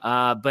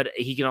 but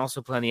he can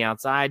also play on the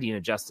outside.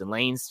 Justin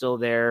Lane's still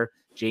there.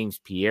 James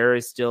Pierre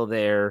is still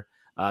there.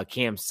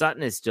 Cam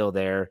Sutton is still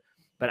there.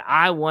 But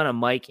I want a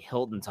Mike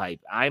Hilton type.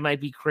 I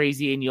might be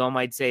crazy, and you all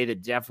might say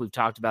that, Jeff, we've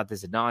talked about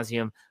this ad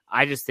nauseum.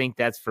 I just think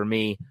that's for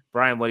me.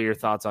 Brian, what are your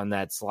thoughts on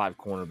that slot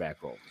cornerback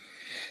role?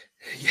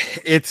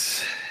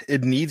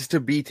 It needs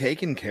to be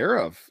taken care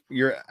of.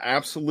 You're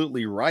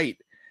absolutely right.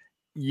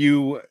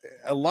 A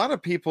lot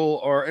of people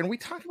are, and we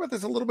talked about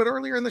this a little bit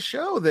earlier in the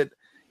show, that,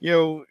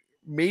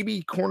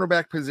 maybe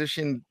cornerback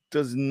position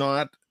does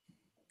not.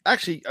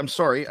 Actually, I'm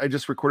sorry. I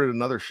just recorded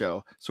another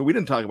show, so we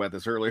didn't talk about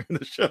this earlier in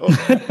the show.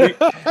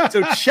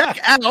 So check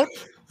out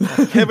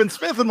Kevin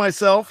Smith and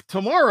myself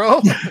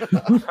tomorrow,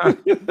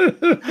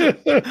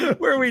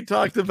 where we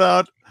talked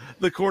about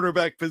the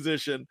cornerback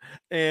position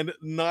and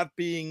not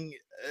being,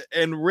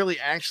 and really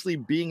actually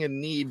being a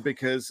need,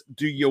 because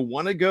do you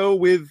want to go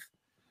with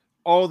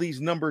all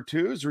these number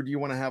 2s, or do you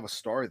want to have a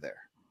star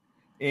there?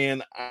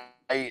 And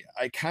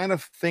I kind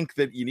of think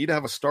that you need to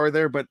have a star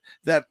there, but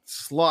that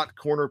slot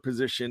corner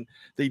position,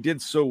 they did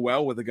so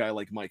well with a guy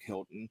like Mike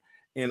Hilton.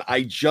 And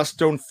I just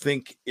don't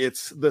think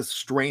it's the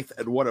strength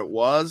at what it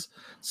was.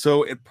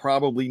 So it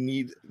probably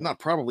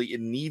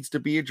it needs to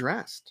be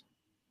addressed.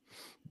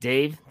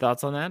 Dave,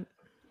 thoughts on that?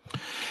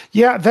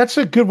 Yeah, that's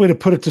a good way to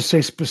put it, to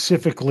say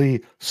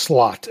specifically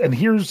slot. And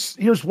here's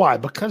why.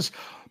 Because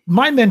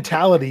my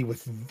mentality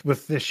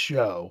with this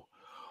show,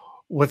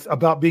 with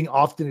about being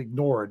often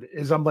ignored,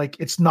 is I'm like,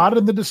 it's not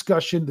in the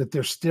discussion that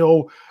there's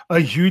still a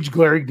huge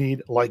glaring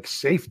need like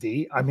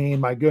safety. I mean,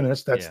 my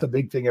goodness, that's the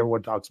big thing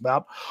everyone talks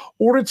about.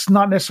 Or it's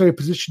not necessarily a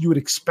position you would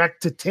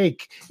expect to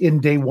take in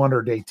day one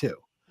or day two.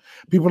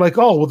 People are like,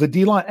 oh, well, the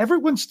D line,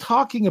 everyone's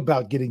talking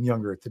about getting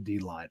younger at the D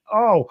line.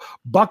 Oh,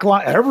 Buck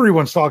line,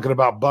 everyone's talking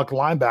about Buck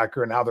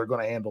linebacker and how they're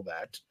going to handle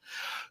that.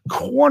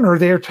 Corner,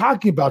 they're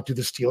talking about, do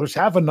the Steelers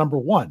have a number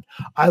one?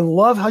 I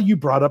love how you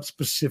brought up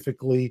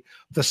specifically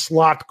the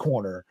slot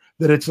corner,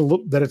 that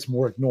it's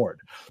more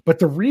ignored. But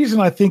the reason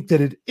I think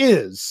that it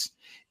is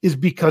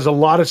because a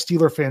lot of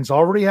Steeler fans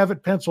already have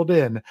it penciled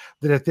in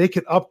that if they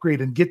could upgrade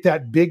and get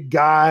that big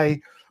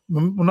guy,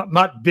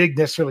 not big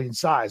necessarily in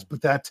size,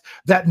 but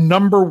that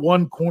number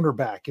one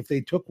cornerback, if they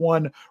took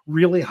one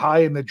really high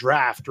in the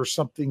draft or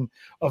something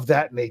of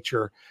that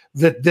nature,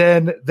 that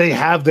then they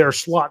have their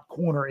slot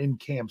corner in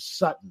Cam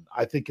Sutton,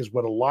 I think is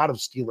what a lot of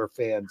Steeler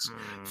fans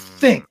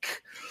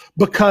think,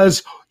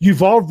 because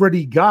you've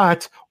already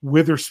got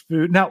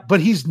Witherspoon now, but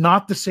he's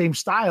not the same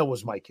style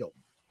as Mike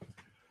Hilton.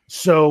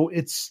 So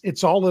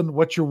it's all in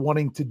what you're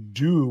wanting to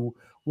do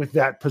with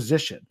that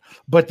position.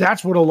 But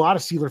that's what a lot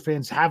of Steeler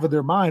fans have in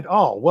their mind.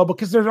 Oh, well,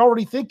 because they're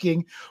already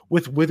thinking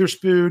with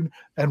Witherspoon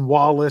and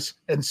Wallace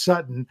and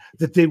Sutton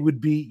that they would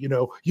be,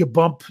 you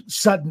bump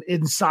Sutton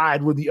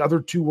inside when the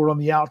other two were on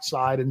the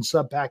outside and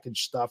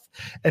sub-package stuff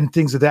and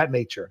things of that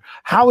nature.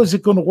 How is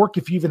it going to work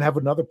if you even have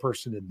another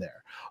person in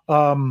there?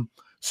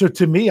 So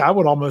to me, I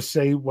would almost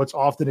say what's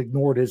often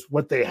ignored is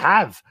what they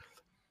have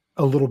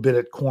a little bit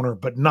at corner,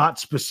 but not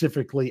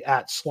specifically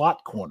at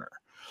slot corner.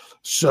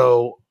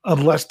 So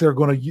unless they're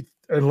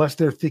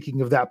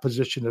thinking of that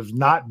position as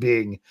not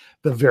being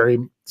the very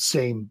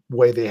same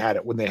way they had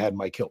it when they had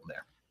Mike Hilton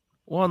there.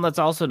 Well, and let's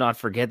also not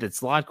forget that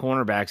slot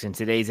cornerbacks in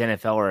today's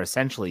NFL are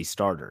essentially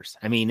starters.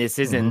 I mean, this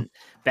isn't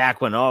back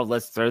when,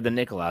 let's throw the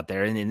nickel out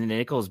there. And the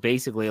nickel is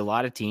basically a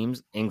lot of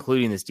teams,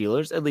 including the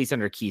Steelers, at least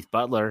under Keith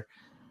Butler,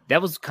 that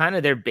was kind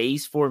of their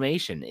base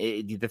formation.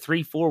 The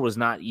 3-4 was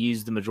not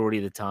used the majority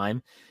of the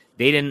time.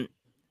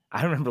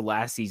 I remember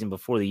last season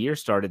before the year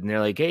started, and they're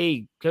like,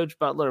 hey, Coach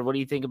Butler, what do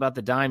you think about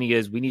the dime? He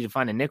goes, we need to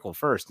find a nickel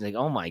first. And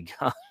like, oh my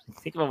God,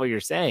 think about what you're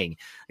saying.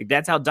 Like,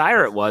 that's how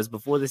dire it was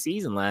before the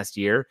season last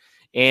year.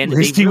 And at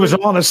least he was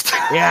honest.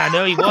 Yeah,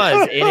 no, he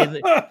was.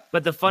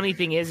 But the funny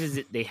thing is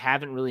that they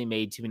haven't really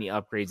made too many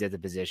upgrades at the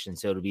position.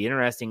 So it'll be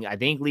interesting. I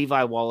think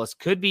Levi Wallace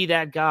could be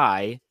that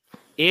guy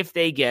if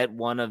they get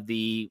one of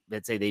the,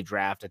 let's say they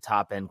draft a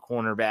top end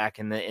cornerback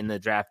in the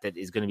draft that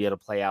is going to be able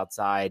to play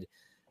outside.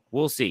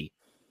 We'll see.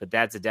 But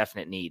that's a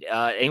definite need.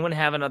 Anyone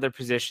have another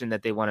position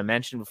that they want to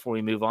mention before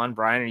we move on?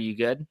 Brian, are you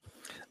good?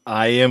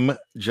 I am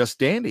just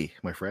dandy,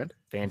 my friend.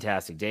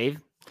 Fantastic.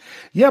 Dave?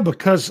 Yeah,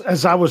 because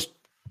as I was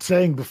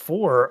saying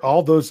before,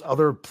 all those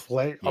other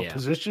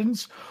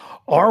positions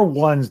are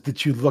ones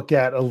that you look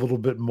at a little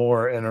bit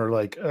more and are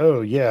like,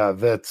 oh yeah,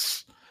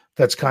 that's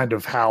kind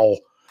of how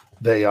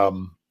they,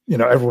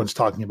 everyone's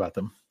talking about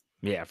them.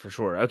 Yeah, for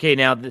sure. Okay,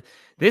 now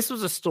this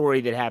was a story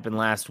that happened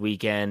last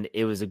weekend.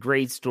 It was a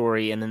great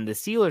story, and then the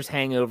Steelers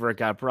hangover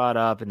got brought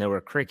up, and there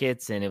were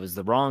crickets, and it was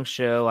the wrong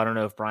show. I don't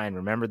know if Brian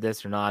remembered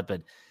this or not,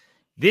 but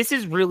this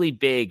is really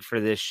big for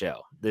this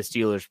show, the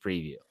Steelers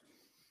preview.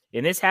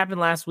 And this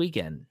happened last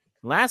weekend.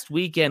 Last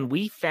weekend,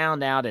 we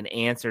found out an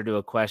answer to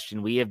a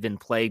question we have been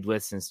plagued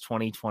with since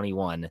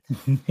 2021,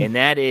 and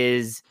that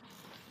is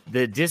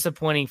the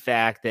disappointing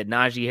fact that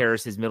Najee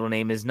Harris's middle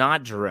name is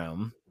not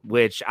Jerome,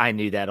 which I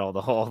knew that all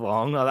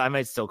along. I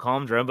might still call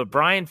him Jerome, but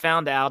Brian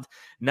found out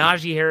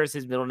Najee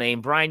Harris's middle name.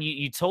 Brian,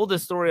 you told the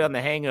story on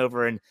the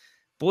hangover, and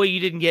boy,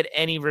 you didn't get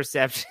any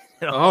reception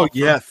at all. Oh,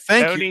 yeah.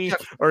 Thank Tony you.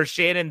 Or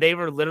Shannon. They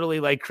were literally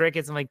like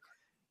crickets. I'm like,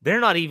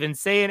 they're not even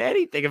saying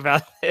anything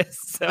about this.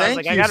 So I was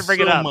like, I got to bring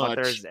it up on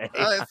Thursday.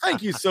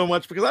 Thank you so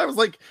much, because I was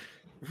like,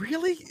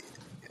 really?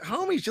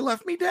 Homies, you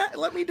let me down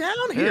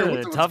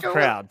here. Tough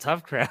crowd.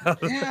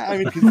 Yeah, I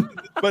mean,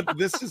 but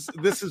this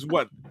is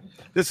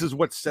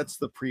what sets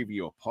the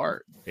preview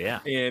apart. Yeah,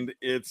 and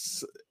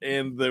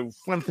the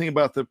fun thing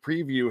about the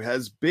preview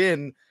has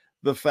been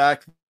the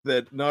fact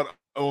that not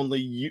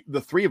only the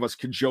three of us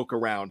could joke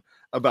around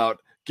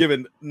about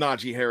giving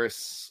Najee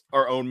Harris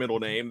our own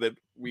middle name that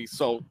we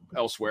saw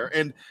elsewhere,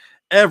 and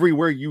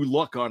everywhere you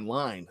look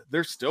online,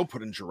 they're still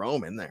putting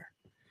Jerome in there,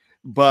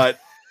 but.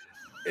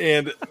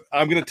 And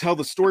I'm going to tell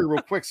the story real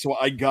quick. So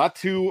I got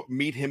to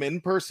meet him in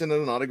person at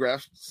an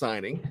autograph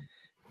signing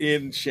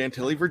in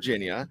Chantilly,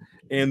 Virginia.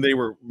 And they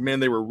were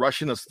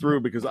rushing us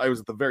through because I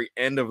was at the very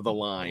end of the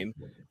line.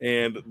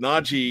 And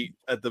Najee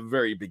at the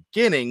very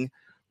beginning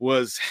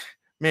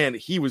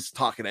he was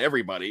talking to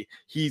everybody.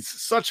 He's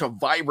such a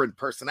vibrant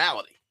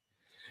personality.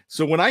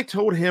 So when I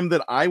told him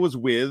that I was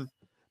with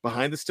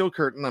Behind the Steel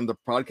Curtain, I'm the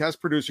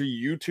podcast producer.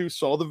 You two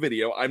saw the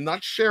video. I'm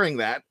not sharing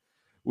that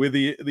with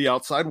the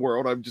outside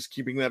world. I'm just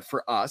keeping that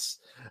for us.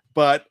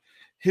 But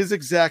his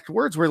exact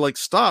words were like,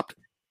 stopped.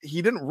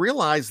 He didn't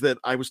realize that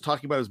I was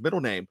talking about his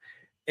middle name.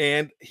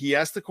 And he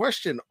asked the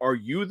question, are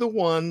you the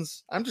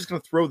ones, I'm just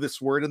going to throw this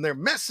word in there,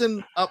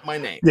 messing up my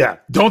name? Yeah.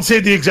 Don't say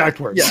the exact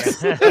words.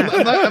 Yes.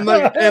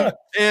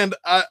 And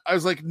I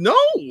was like, no.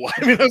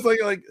 I mean, I was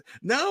like,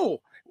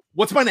 no.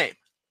 What's my name?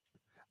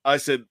 I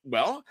said,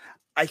 well,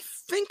 I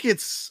think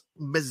it's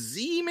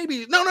Mazie,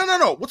 maybe.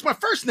 No. What's my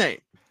first name?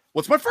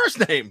 What's my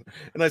first name?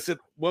 And I said,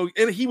 well,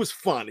 and he was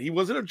fun. He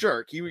wasn't a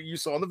jerk. You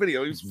saw in the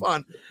video, he was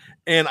fun.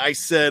 And I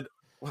said,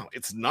 well,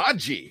 it's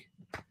Najee.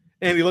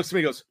 And he looks at me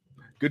and goes,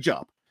 good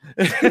job.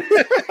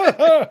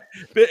 And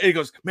he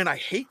goes, man, I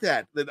hate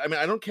that. I mean,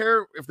 I don't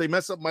care if they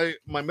mess up my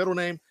middle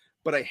name,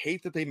 but I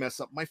hate that they mess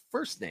up my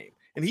first name.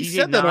 And he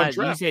said that on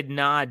draft. You said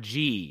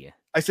Najee.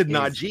 I said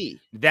Najee.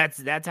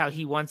 That's how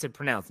he wants it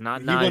pronounced,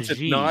 not Najee.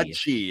 He wants it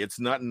Najee. It's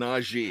not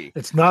Najee.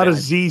 It's not a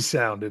Z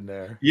sound in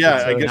there.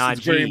 Yeah, I guess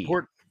it's very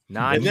important.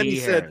 Najee and then he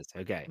Harris.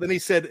 said, okay. Then he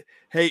said,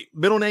 hey,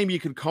 middle name you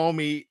can call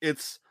me,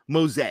 it's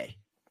Mose,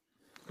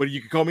 but you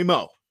can call me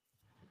Mo.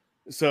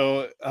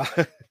 So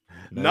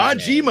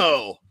Najee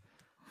Mo.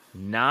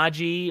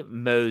 Najee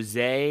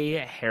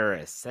Mose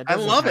Harris. I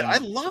love it. I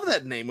love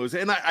that name, Mose,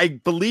 and I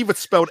believe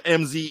it's spelled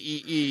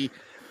Mzee,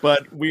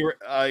 but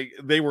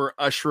they were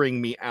ushering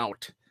me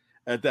out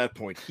at that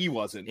point. He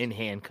wasn't in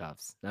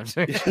handcuffs.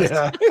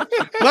 Yeah.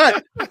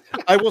 But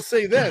I will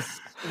say this: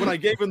 when I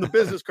gave him the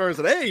business card, I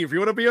said, "Hey, if you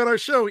want to be on our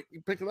show," he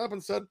picked it up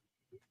and said,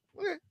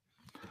 "Okay."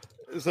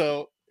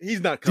 So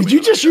he's not coming. Did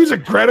you just use a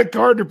credit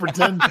card to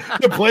pretend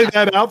to play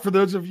that out for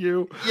those of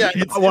you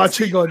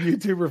watching on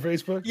YouTube or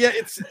Facebook? Yeah,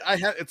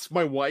 it's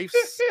my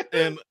wife's,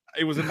 and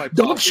it was in my.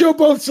 Don't show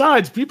both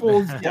sides.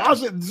 People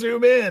pause it and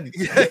zoom in.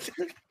 Yeah.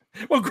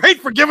 Well, great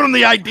for giving them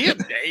the idea,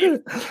 Dave.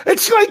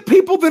 It's like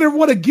people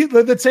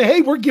that say,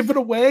 "Hey, we're giving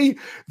away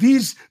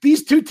these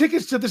 2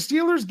 tickets to the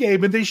Steelers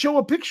game," and they show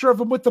a picture of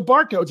them with the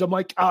barcodes. I'm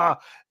like,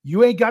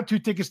 you ain't got 2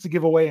 tickets to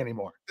give away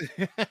anymore,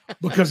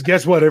 because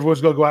guess what? Everyone's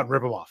gonna go out and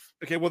rip them off.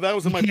 Okay, well, that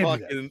was in my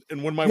pocket,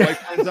 and when my wife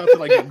finds out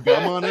that I get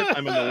gum on it,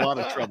 I'm in a lot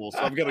of trouble. So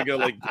I'm gonna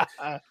go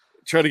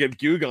try to get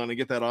Goog on and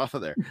get that off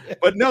of there.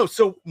 But no,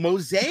 so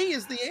Mose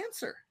is the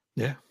answer.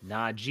 Yeah,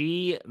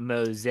 Najee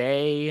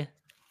Mose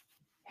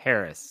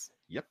Harris.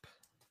 Yep.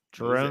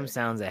 Jerome Mose.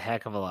 sounds a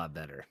heck of a lot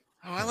better.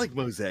 Oh, I like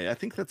Mose. I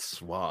think that's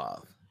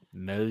suave.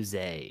 Mose.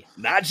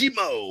 Najee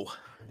Mo.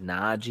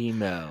 Najee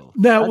Mo.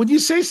 Now, when you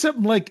say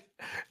something like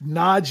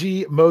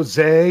Najee Mose,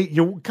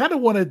 you kind of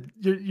want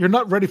to. You're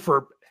not ready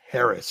for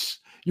Harris.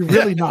 You're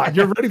really not.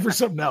 You're ready for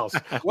something else.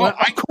 Well,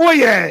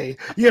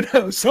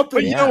 Okoye, something.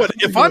 But you know what?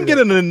 If I'm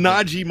getting a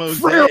Najee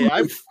Mose,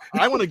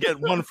 I want to get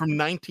one from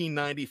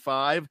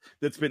 1995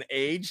 that's been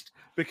aged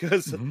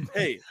because,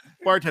 hey,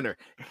 bartender,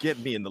 get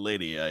me and the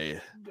lady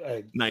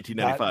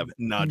 1995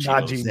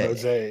 Najee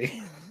Mose.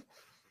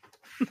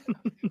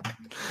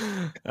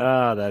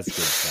 Oh, that's good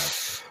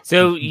stuff.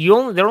 So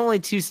there are only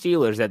 2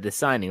 Steelers at the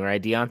signing,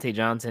 right? Deontay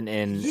Johnson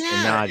and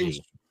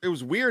Najee. It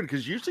was weird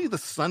because usually the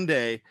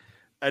Sunday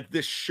at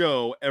this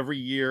show every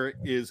year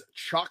is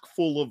chock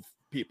full of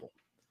people.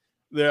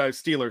 There are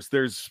Steelers.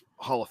 There's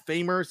Hall of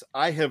Famers.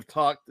 I have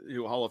talked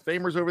to Hall of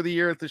Famers over the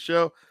year at the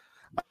show.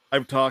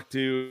 I've talked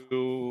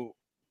to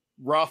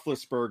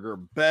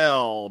Roethlisberger,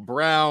 Bell,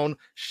 Brown,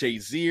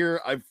 Shazier.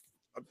 I've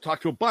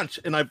talked to a bunch,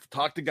 and I've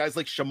talked to guys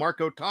like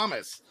Shamarko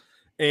Thomas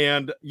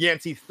and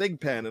Yancey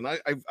Thigpen, and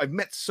I've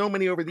met so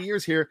many over the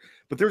years here,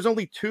 but there's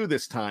only 2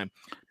 this time.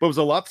 But it was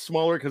a lot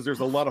smaller because there's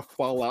a lot of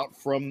fallout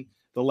from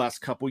the last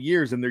couple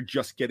years, and they're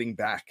just getting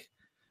back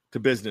to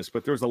business.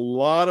 But there's a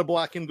lot of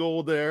black and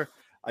gold there.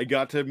 I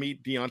got to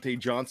meet Deontay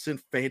Johnson.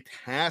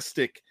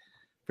 Fantastic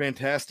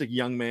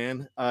young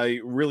man. I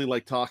really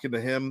like talking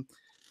to him.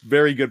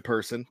 Very good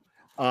person.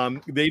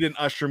 They didn't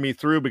usher me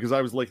through because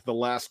I was like the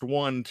last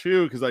one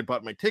too, because I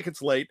bought my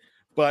tickets late,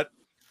 but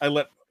I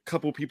let a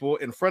couple people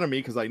in front of me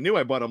because I knew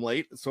I bought them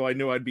late. So I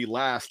knew I'd be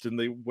last and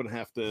they wouldn't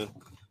have to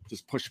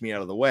just push me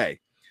out of the way.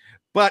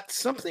 But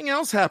something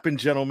else happened,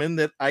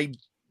 gentlemen,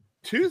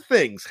 2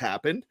 things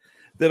happened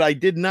that I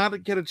did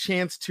not get a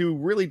chance to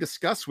really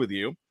discuss with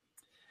you.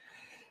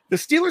 The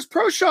Steelers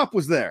Pro Shop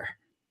was there,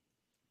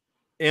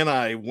 and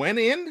I went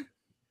in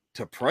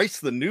to price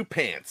the new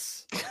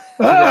pants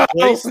to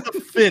replace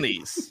the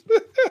Finnies.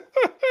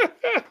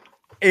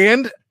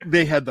 And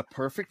they had the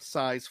perfect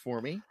size for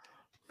me,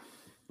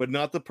 but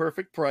not the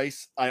perfect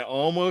price. I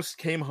almost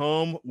came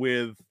home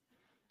with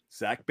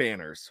Zach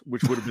Banners,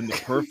 which would have been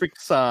the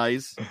perfect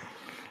size.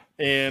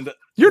 And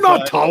you're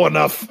not tall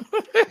enough.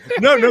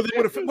 No, they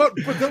would have.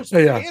 But those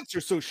pants are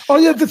so short. Oh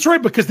yeah, that's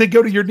right. Because they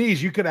go to your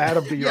knees. You could have had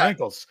them to your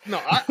ankles.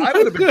 No, I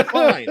would have been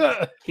fine.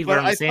 He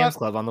learned the Sam's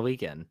Club on the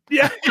weekend.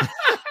 Yeah,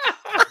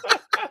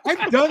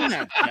 I've done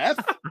that, Jeff.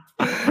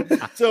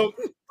 So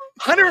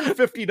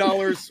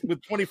 $150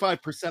 with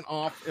 25%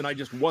 off, and I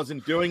just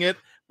wasn't doing it.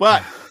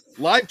 But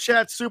live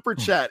chat, super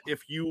chat.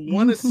 If you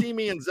want to see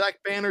me in Zach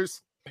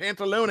Banner's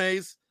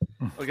pantalones.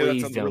 Okay,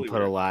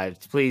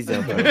 please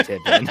don't put a tip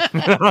in.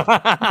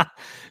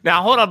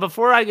 Now hold on,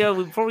 before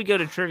we go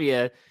to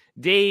trivia,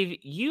 Dave,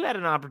 you had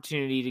an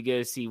opportunity to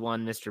go see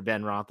one Mr.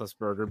 Ben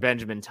Roethlisberger,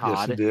 Benjamin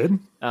Todd. Yes, you did.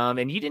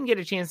 And you didn't get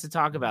a chance to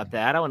talk about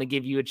that. I want to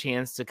give you a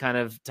chance to kind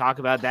of talk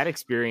about that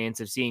experience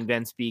of seeing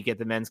Ben speak at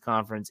the men's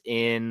conference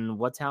in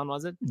what town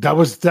was it? That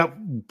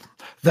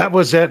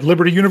was at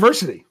Liberty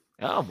University.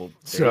 Oh, well,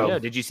 there you go.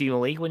 Did you see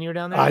Malik when you were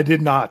down there? I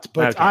did not,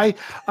 but Okay.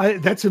 I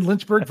that's in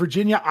Lynchburg,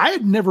 Virginia. I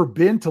had never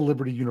been to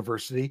Liberty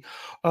University,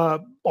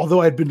 although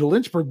I had been to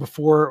Lynchburg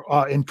before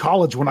in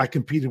college when I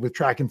competed with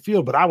track and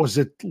field, but I was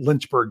at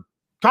Lynchburg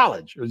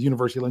College or the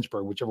University of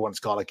Lynchburg, whichever one it's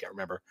called, I can't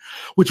remember,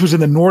 which was in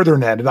the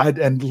northern end,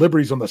 and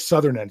Liberty's on the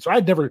southern end. So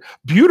I'd never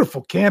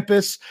beautiful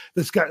campus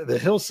that's got the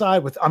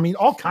hillside with, I mean,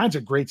 all kinds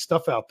of great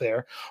stuff out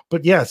there.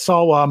 But yeah,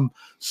 saw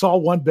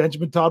one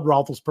Benjamin Todd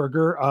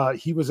Roethlisberger.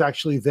 He was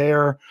actually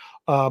there.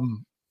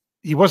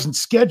 He wasn't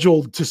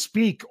scheduled to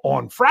speak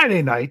on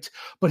Friday night,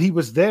 but he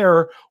was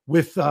there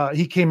with,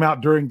 he came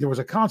out there was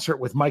a concert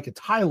with Micah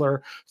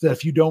Tyler. That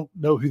if you don't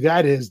know who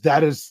that is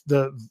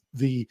the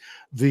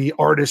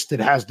artist that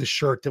has the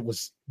shirt that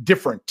was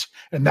different.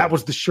 And that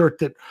was the shirt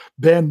that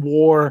Ben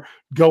wore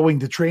going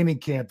to training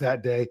camp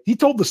that day. He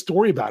told the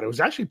story about it. It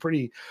was actually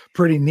pretty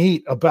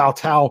neat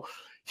about how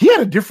he had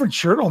a different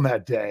shirt on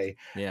that day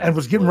and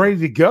was getting ready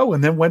to go,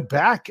 and then went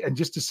back and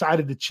just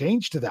decided to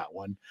change to that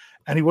one.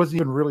 And he wasn't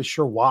even really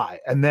sure why.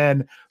 And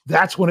then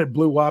that's when it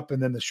blew up,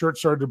 and then the shirt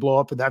started to blow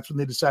up, and that's when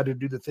they decided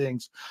to do the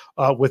things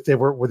where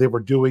they were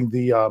doing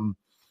the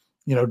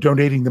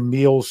donating the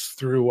meals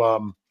through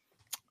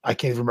I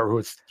can't even remember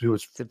who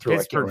was the through.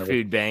 Pittsburgh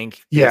Food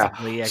Bank. Yeah.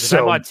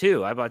 So I bought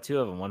two. I bought two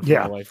of them. One for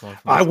my wife, one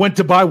for I myself. went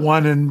to buy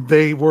one, and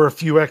they were a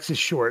few X's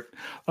short,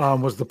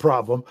 was the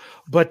problem.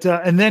 But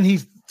and then he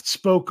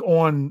spoke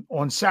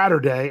on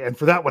Saturday, and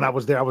for that one I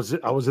was there. I was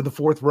in the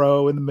fourth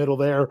row in the middle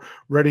there,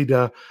 ready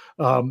to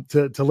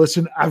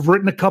listen. I've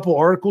written a couple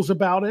articles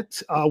about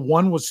it.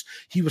 One was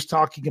he was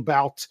talking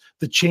about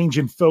the change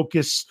in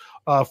focus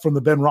from the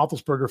Ben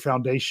Roethlisberger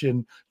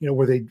Foundation,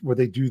 where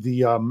they do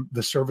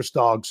the service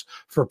dogs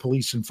for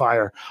police and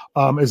fire.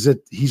 Is that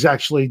he's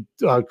actually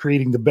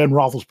creating the Ben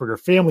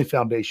Roethlisberger Family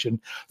Foundation.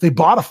 They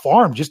bought a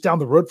farm just down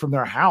the road from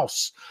their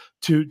house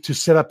to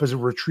set up as a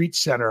retreat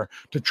center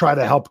to try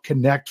to help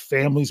connect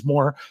families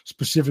more,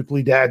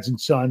 specifically dads and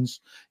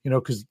sons,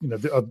 because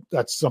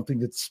that's something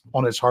that's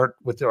on his heart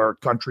with our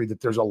country,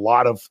 that there's a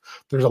lot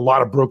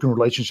of broken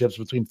relationships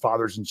between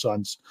fathers and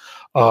sons,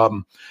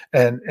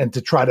 and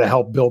to try to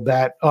help build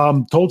that.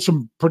 Told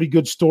some pretty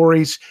good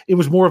stories. It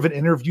was more of an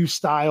interview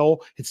style.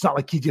 It's not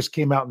like he just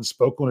came out and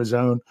spoke on his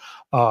own.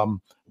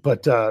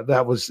 But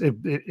that was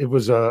it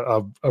was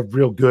a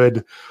real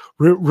good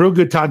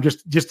time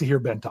just to hear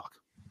Ben talk.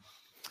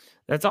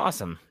 That's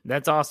awesome.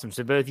 That's awesome.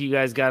 So both of you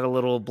guys got a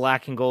little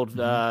black and gold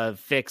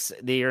fix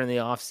there in the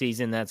off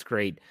season. That's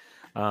great.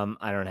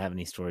 I don't have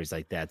any stories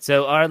like that.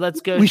 So all right, let's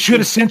go. We should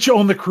have sent you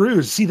on the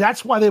cruise. See,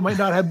 that's why they might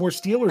not have more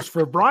Steelers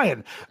for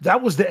Brian.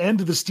 That was the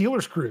end of the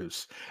Steelers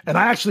cruise. And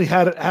I actually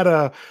had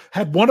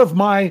one of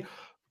my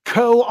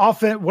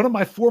one of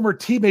my former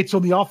teammates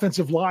on the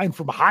offensive line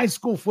from high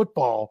school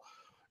football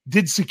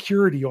did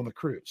security on the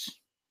cruise.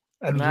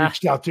 And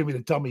reached out to me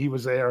to tell me he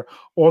was there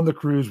on the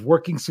cruise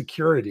working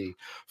security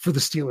for the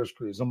Steelers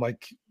cruise. I'm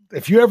like,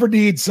 if you ever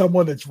need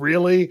someone that's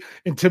really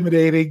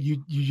intimidating,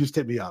 you just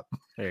hit me up.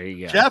 There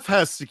you go. Jeff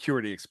has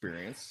security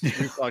experience. We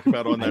talked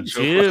about on that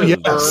show.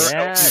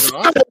 Yes.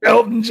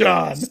 Elton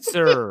John.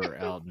 Sir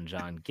Elton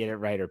John. Get it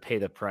right or pay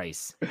the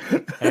price.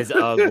 As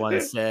Ugg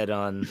once said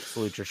on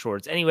Salute Your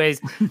Shorts. Anyways,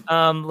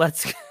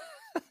 let's do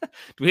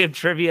we have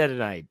trivia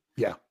tonight?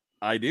 Yeah.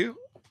 I do.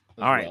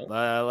 All right,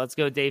 let's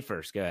go Dave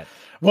first. Go ahead.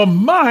 Well,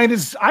 mine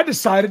is I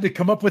decided to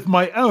come up with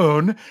my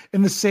own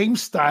in the same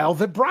style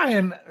that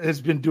Brian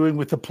has been doing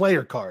with the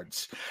player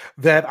cards.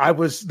 That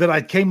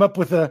I came up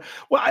with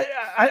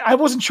I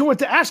wasn't sure what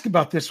to ask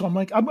about this, so I'm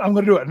like, I'm going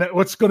to do it. And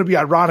what's going to be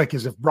ironic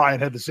is if Brian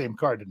had the same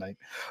card tonight.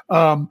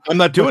 I'm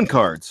not doing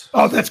cards.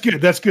 Oh, that's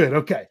good. That's good.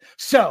 Okay,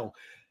 so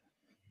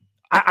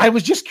I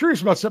was just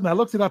curious about something. I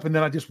looked it up, and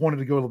then I just wanted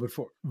to go a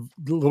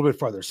little bit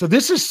farther. So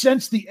this is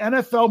since the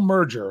NFL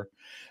merger.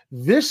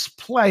 This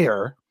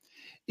player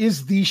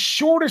is the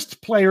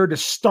shortest player to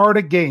start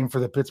a game for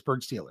the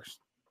Pittsburgh Steelers.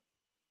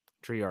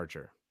 Tree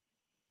Archer.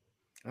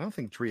 I don't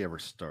think Tree ever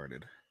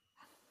started.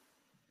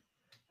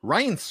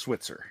 Ryan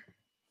Switzer.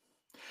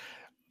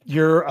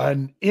 You're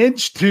an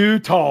inch too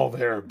tall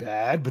there,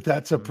 Bad, but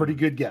that's a pretty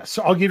good guess.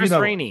 So I'll give you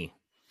another one.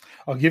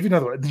 I'll give you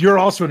another one. You're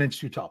also an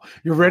inch too tall.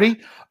 You're ready?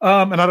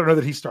 And I don't know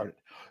that he started.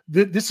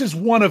 This is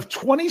one of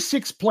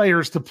 26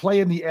 players to play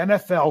in the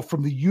NFL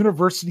from the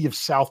University of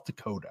South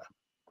Dakota.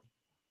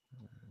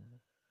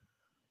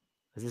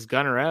 Is this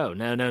Gunnar O?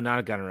 No,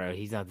 not Gunnar O.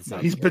 He's not the same.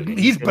 He's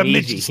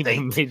Bemidji State.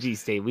 Bemidji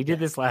State. We did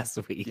this last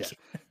week.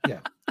 Yeah.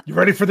 You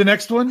ready for the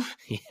next one?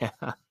 Yeah.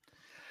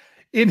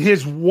 In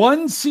his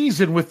one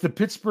season with the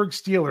Pittsburgh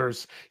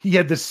Steelers, he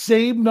had the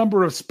same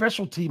number of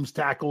special teams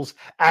tackles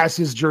as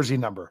his jersey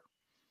number.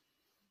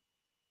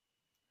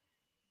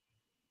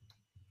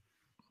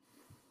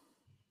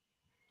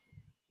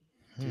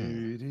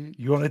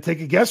 You want to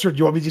take a guess, or do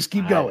you want me to just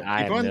keep going?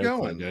 I Keep have on no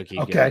going. clue. Go keep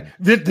Okay,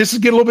 going. this is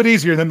getting a little bit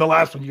easier than the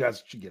last one. You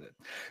guys should get it.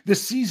 The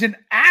season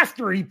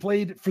after he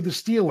played for the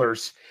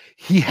Steelers,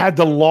 he had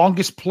the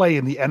longest play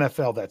in the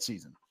NFL that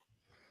season.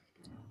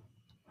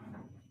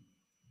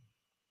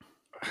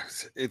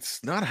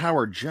 It's not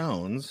Howard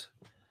Jones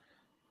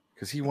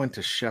because he went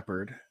to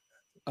Shepherd.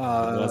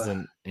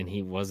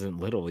 He wasn't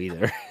little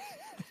either.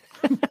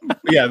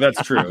 Yeah,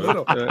 that's true.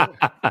 Little.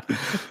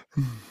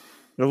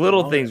 The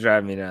little things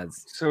drive me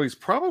nuts. So he's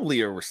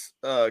probably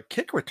a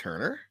kick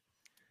returner.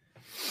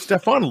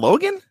 Stephon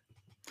Logan?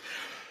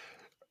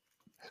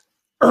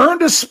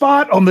 Earned a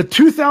spot on the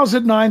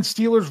 2009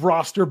 Steelers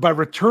roster by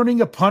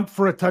returning a punt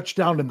for a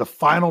touchdown in the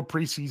final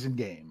preseason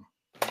game.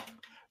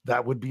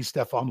 That would be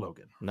Stephon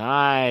Logan.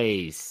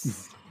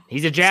 Nice.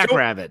 He's a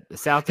jackrabbit, the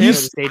South Dakota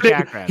State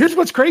jackrabbit. Here's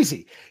what's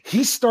crazy.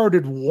 He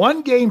started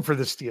one game for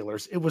the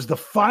Steelers. It was the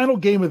final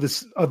game of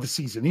the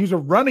season. He was a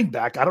running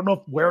back. I don't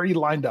know where he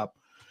lined up,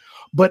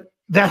 but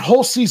that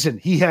whole season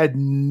he had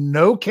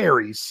no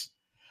carries,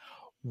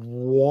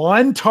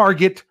 one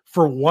target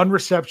for one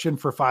reception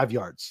for 5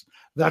 yards.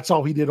 That's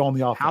all he did on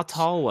the offense. How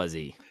tall was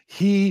he?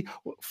 He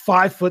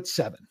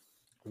 5'7".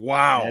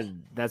 Wow.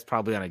 That's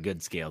probably on a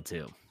good scale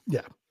too.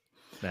 Yeah.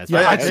 That's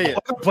I probably- saw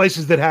other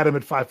places that had him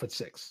at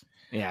 5'6".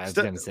 yeah, I was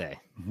gonna say.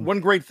 One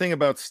great thing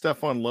about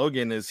Stephon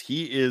Logan is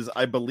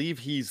I believe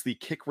he's the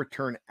kick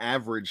return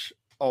average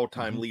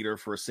all-time leader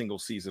for a single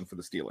season for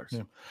the Steelers.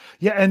 Yeah.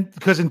 Yeah, and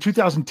because in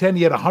 2010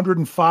 he had a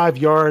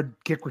 105-yard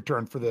kick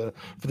return for the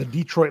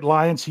Detroit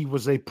Lions. He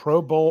was a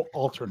Pro Bowl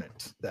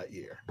alternate that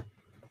year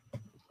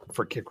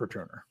for kick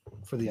returner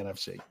for the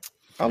NFC.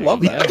 I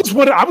love Yeah,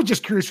 that. I was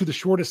just curious who the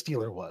shortest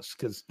Steeler was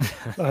because,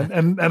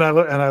 and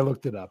I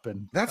looked it up,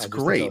 and That's I just thought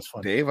that great, was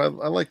funny. Dave. I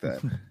like that.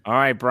 All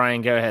right,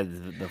 Brian, go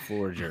ahead. The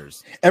floor is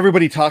yours.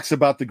 Everybody talks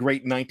about the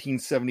great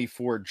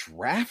 1974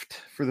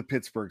 draft for the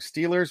Pittsburgh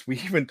Steelers. We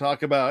even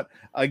talk about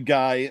a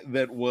guy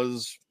that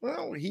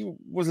he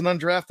was an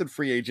undrafted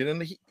free agent,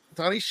 and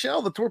Tony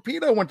Shell, the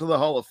torpedo, went to the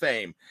Hall of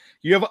Fame.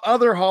 You have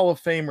other Hall of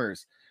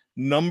Famers.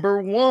 Number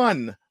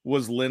 1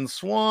 was Lynn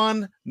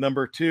Swann.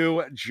 Number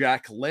 2,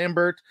 Jack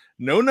Lambert.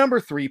 No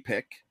number 3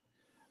 pick.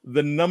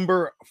 The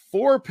number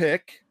 4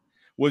 pick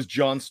was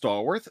John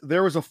Stallworth.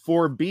 There was a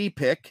 4B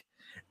pick.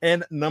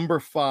 And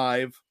number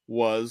 5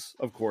 was,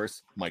 of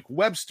course, Mike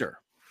Webster.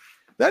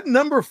 That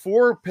number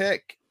 4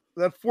 pick,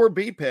 that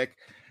 4B pick,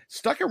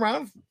 stuck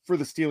around for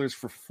the Steelers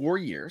for 4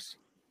 years.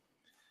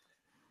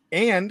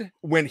 And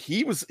when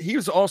he was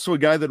also a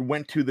guy that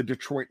went to the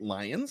Detroit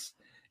Lions.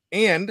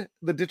 And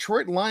the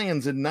Detroit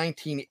Lions in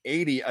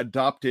 1980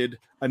 adopted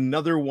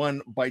Another One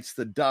Bites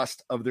the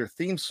Dust of their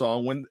theme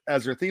song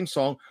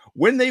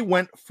when they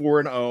went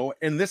 4-0,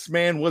 and this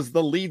man was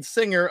the lead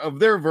singer of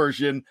their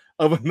version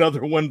of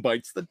Another One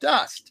Bites the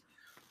Dust.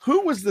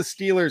 Who was the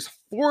Steelers'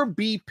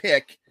 4B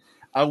pick?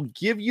 I'll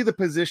give you the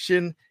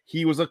position.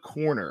 He was a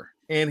corner,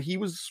 and he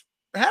was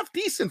half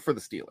decent for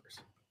the Steelers.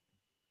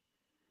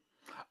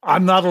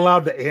 I'm not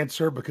allowed to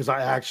answer because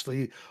I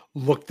actually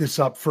looked this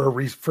up for a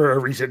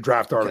recent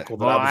draft article.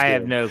 Well, I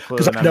have no clue.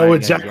 because and I I'm know not gonna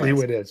exactly who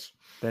guess. it is.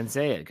 Then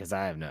say it because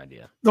I have no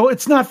idea. No,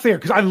 it's not fair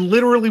because I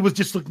literally was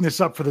just looking this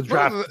up for the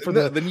draft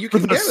Then you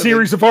can get it.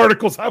 series of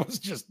articles I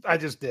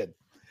just did.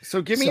 So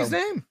give me his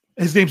name.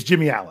 His name's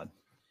Jimmy Allen.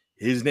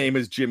 His name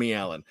is Jimmy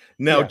Allen.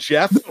 Now, Yeah.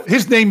 Jeff,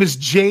 His name is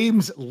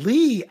James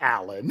Lee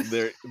Allen.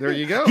 there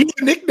you go. He had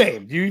a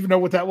nickname. Do you even know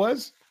what that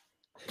was?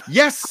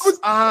 Yes.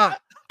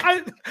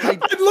 I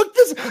looked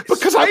this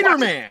because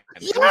Spider-Man.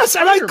 Yes,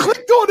 and I Spider-Man.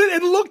 clicked on it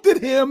and looked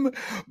at him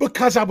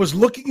because I was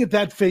looking at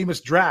that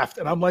famous draft,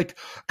 and I'm like,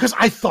 because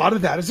I thought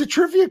of that as a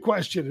trivia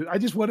question. I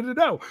just wanted to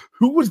know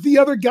who was the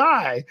other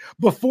guy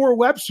before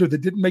Webster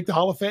that didn't make the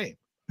Hall of Fame.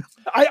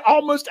 I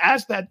almost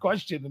asked that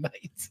question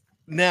tonight.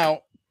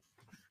 Now,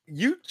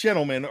 you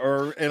gentlemen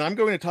and I'm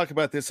going to talk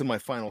about this in my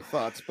final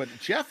thoughts, but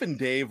Jeff and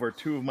Dave are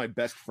two of my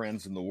best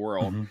friends in the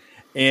world. Mm-hmm.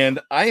 And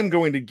I am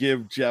going to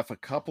give Jeff a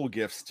couple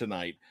gifts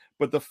tonight.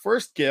 But the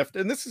first gift,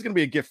 and this is going to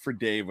be a gift for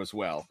Dave as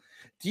well.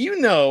 Do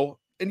you know,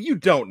 and you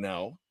don't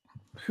know,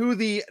 who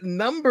the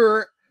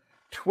number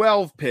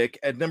 12 pick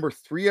at number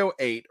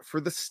 308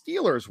 for the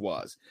Steelers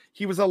was?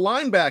 He was a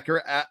linebacker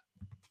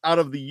out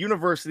of the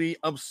University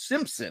of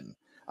Simpson.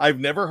 I've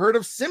never heard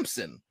of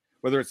Simpson,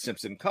 whether it's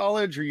Simpson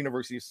College or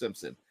University of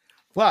Simpson.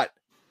 But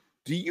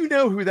do you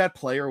know who that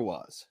player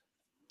was?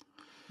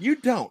 You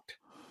don't.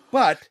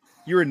 But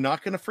you're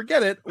not going to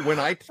forget it when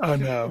I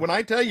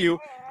tell you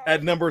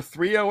at number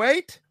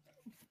 308,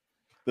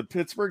 the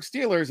Pittsburgh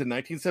Steelers in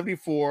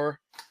 1974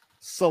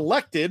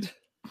 selected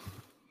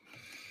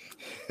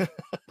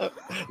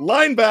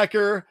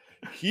linebacker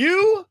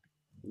Hugh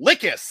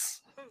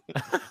Lickiss.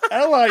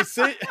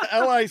 Lickiss.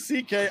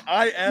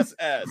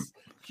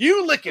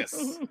 Hugh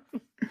Lickiss.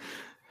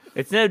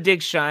 It's no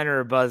Dick Shiner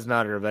or Buzz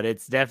Nutter, but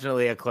it's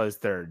definitely a close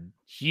third.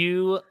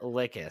 Hugh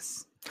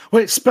Lickiss.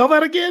 Wait, spell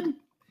that again?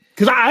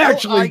 Because I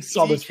actually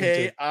saw this one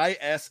too.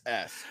 Lickiss.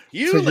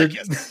 Hugh So you're-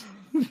 Lickiss.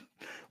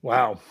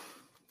 Wow.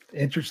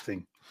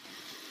 Interesting.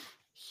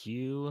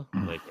 Hugh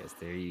Lickiss.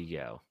 There you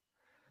go.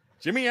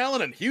 Jimmy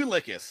Allen and Hugh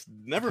Lickes.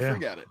 Never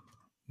forget it.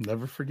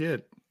 Never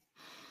forget.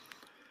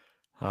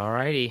 All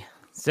righty.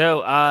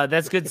 So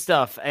that's good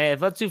stuff.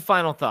 Let's do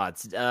final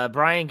thoughts.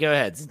 Brian, go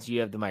ahead since you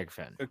have the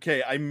microphone.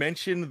 Okay, I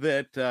mentioned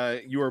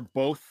that you are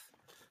both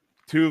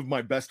two of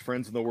my best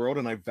friends in the world,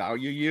 and I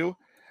value you.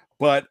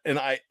 But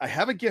I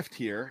have a gift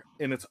here,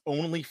 and it's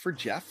only for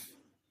Jeff.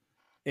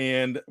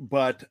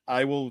 But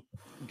I will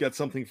get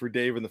something for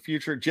Dave in the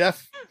future.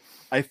 Jeff,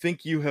 I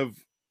think you have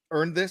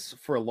earned this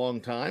for a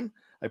long time.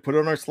 I put it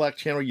on our Slack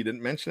channel. You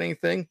didn't mention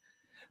anything,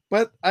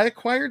 but I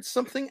acquired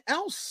something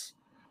else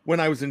when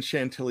I was in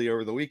Chantilly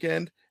over the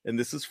weekend, and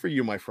this is for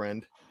you, my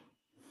friend.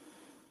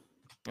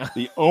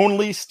 The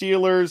only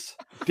Steelers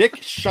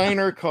Dick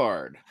Shiner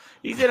card.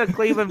 He's in a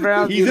Cleveland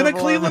Browns. He's in a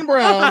Cleveland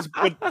Browns,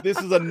 but this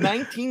is a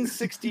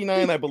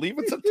 1969. I believe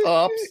it's a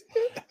Topps.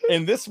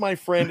 And this, my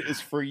friend, is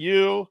for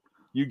you.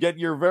 You get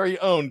your very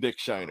own Dick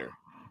Shiner.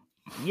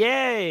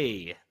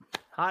 Yay!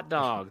 Hot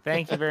dog.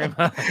 Thank you very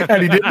much.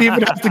 And he didn't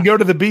even have to go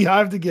to the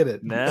Beehive to get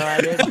it. No,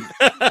 I didn't.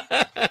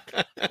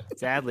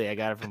 Sadly, I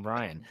got it from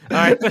Brian. All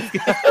right. Let's go.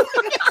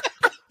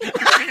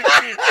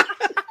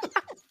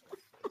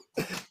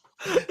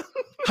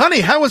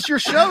 Honey, how was your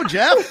show,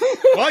 Jeff?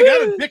 Well, I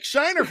got a Dick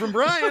Shiner from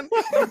Brian.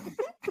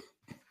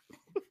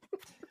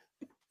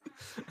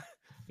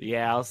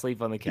 Yeah, I'll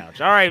sleep on the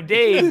couch. All right,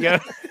 Dave, go.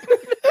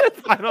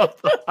 Final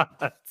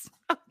thoughts.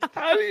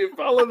 How do you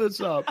follow this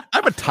up? I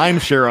have a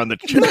timeshare on the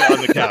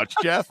couch,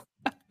 Jeff.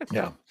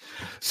 Yeah.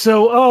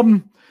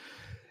 So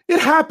it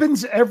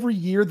happens every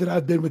year that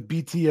I've been with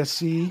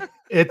BTSC.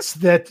 It's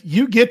that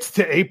you get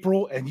to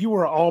April and you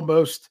are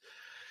almost,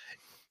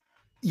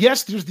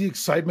 yes, there's the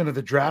excitement of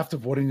the draft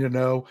of wanting to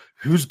know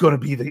who's going to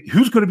be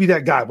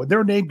that guy. When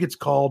their name gets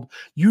called,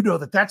 you know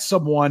that that's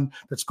someone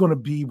that's going to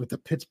be with the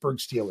Pittsburgh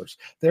Steelers.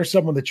 They're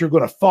someone that you're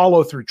going to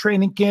follow through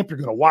training camp. You're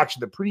going to watch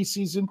the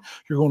preseason.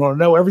 You're going to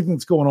know everything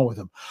that's going on with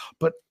them.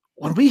 But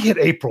when we hit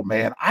April,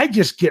 man, I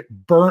just get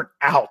burnt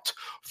out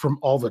from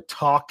all the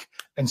talk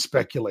and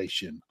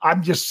speculation.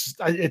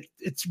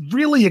 It's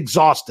really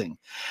exhausting.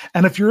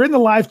 And if you're in the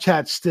live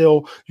chat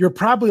still, you're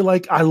probably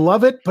like, I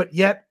love it, but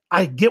yet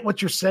I get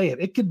what you're saying.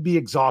 It can be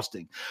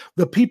exhausting.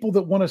 The people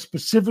that want to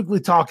specifically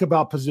talk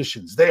about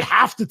positions, they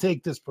have to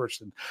take this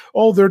person.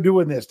 Oh, they're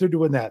doing this, they're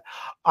doing that.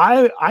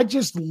 I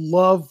just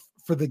love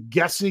for the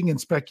guessing and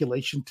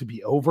speculation to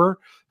be over.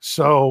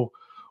 So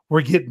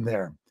we're getting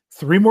there.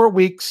 3 more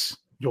weeks.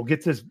 You'll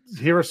get to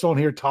hear us on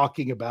here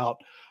talking about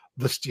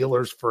the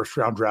Steelers' first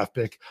round draft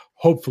pick.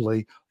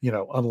 Hopefully,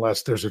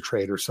 unless there's a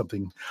trade or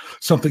something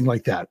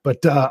like that.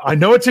 But I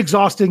know it's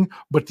exhausting,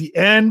 but the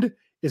end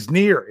is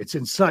near. It's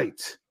in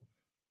sight.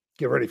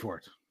 Get ready for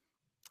it.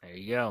 There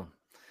you go.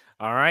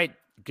 All right.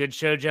 Good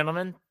show,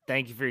 gentlemen.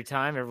 Thank you for your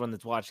time. Everyone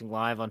that's watching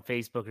live on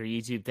Facebook or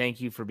YouTube,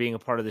 thank you for being a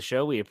part of the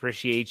show. We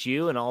appreciate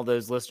you and all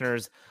those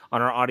listeners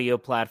on our audio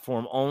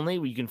platform only.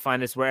 You can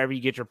find us wherever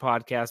you get your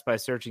podcast by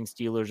searching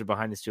Steelers or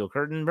Behind the Steel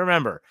Curtain.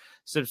 Remember,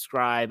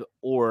 subscribe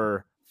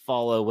or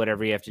follow,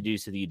 whatever you have to do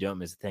so that you don't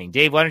miss a thing.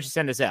 Dave, why don't you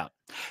send us out?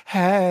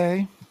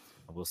 Hey.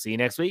 We'll see you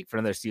next week for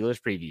another Steelers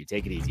preview.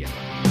 Take it easy,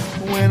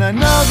 everyone. When I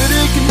know that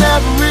it can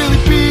never really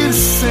be the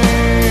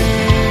same.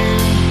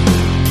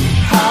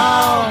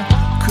 How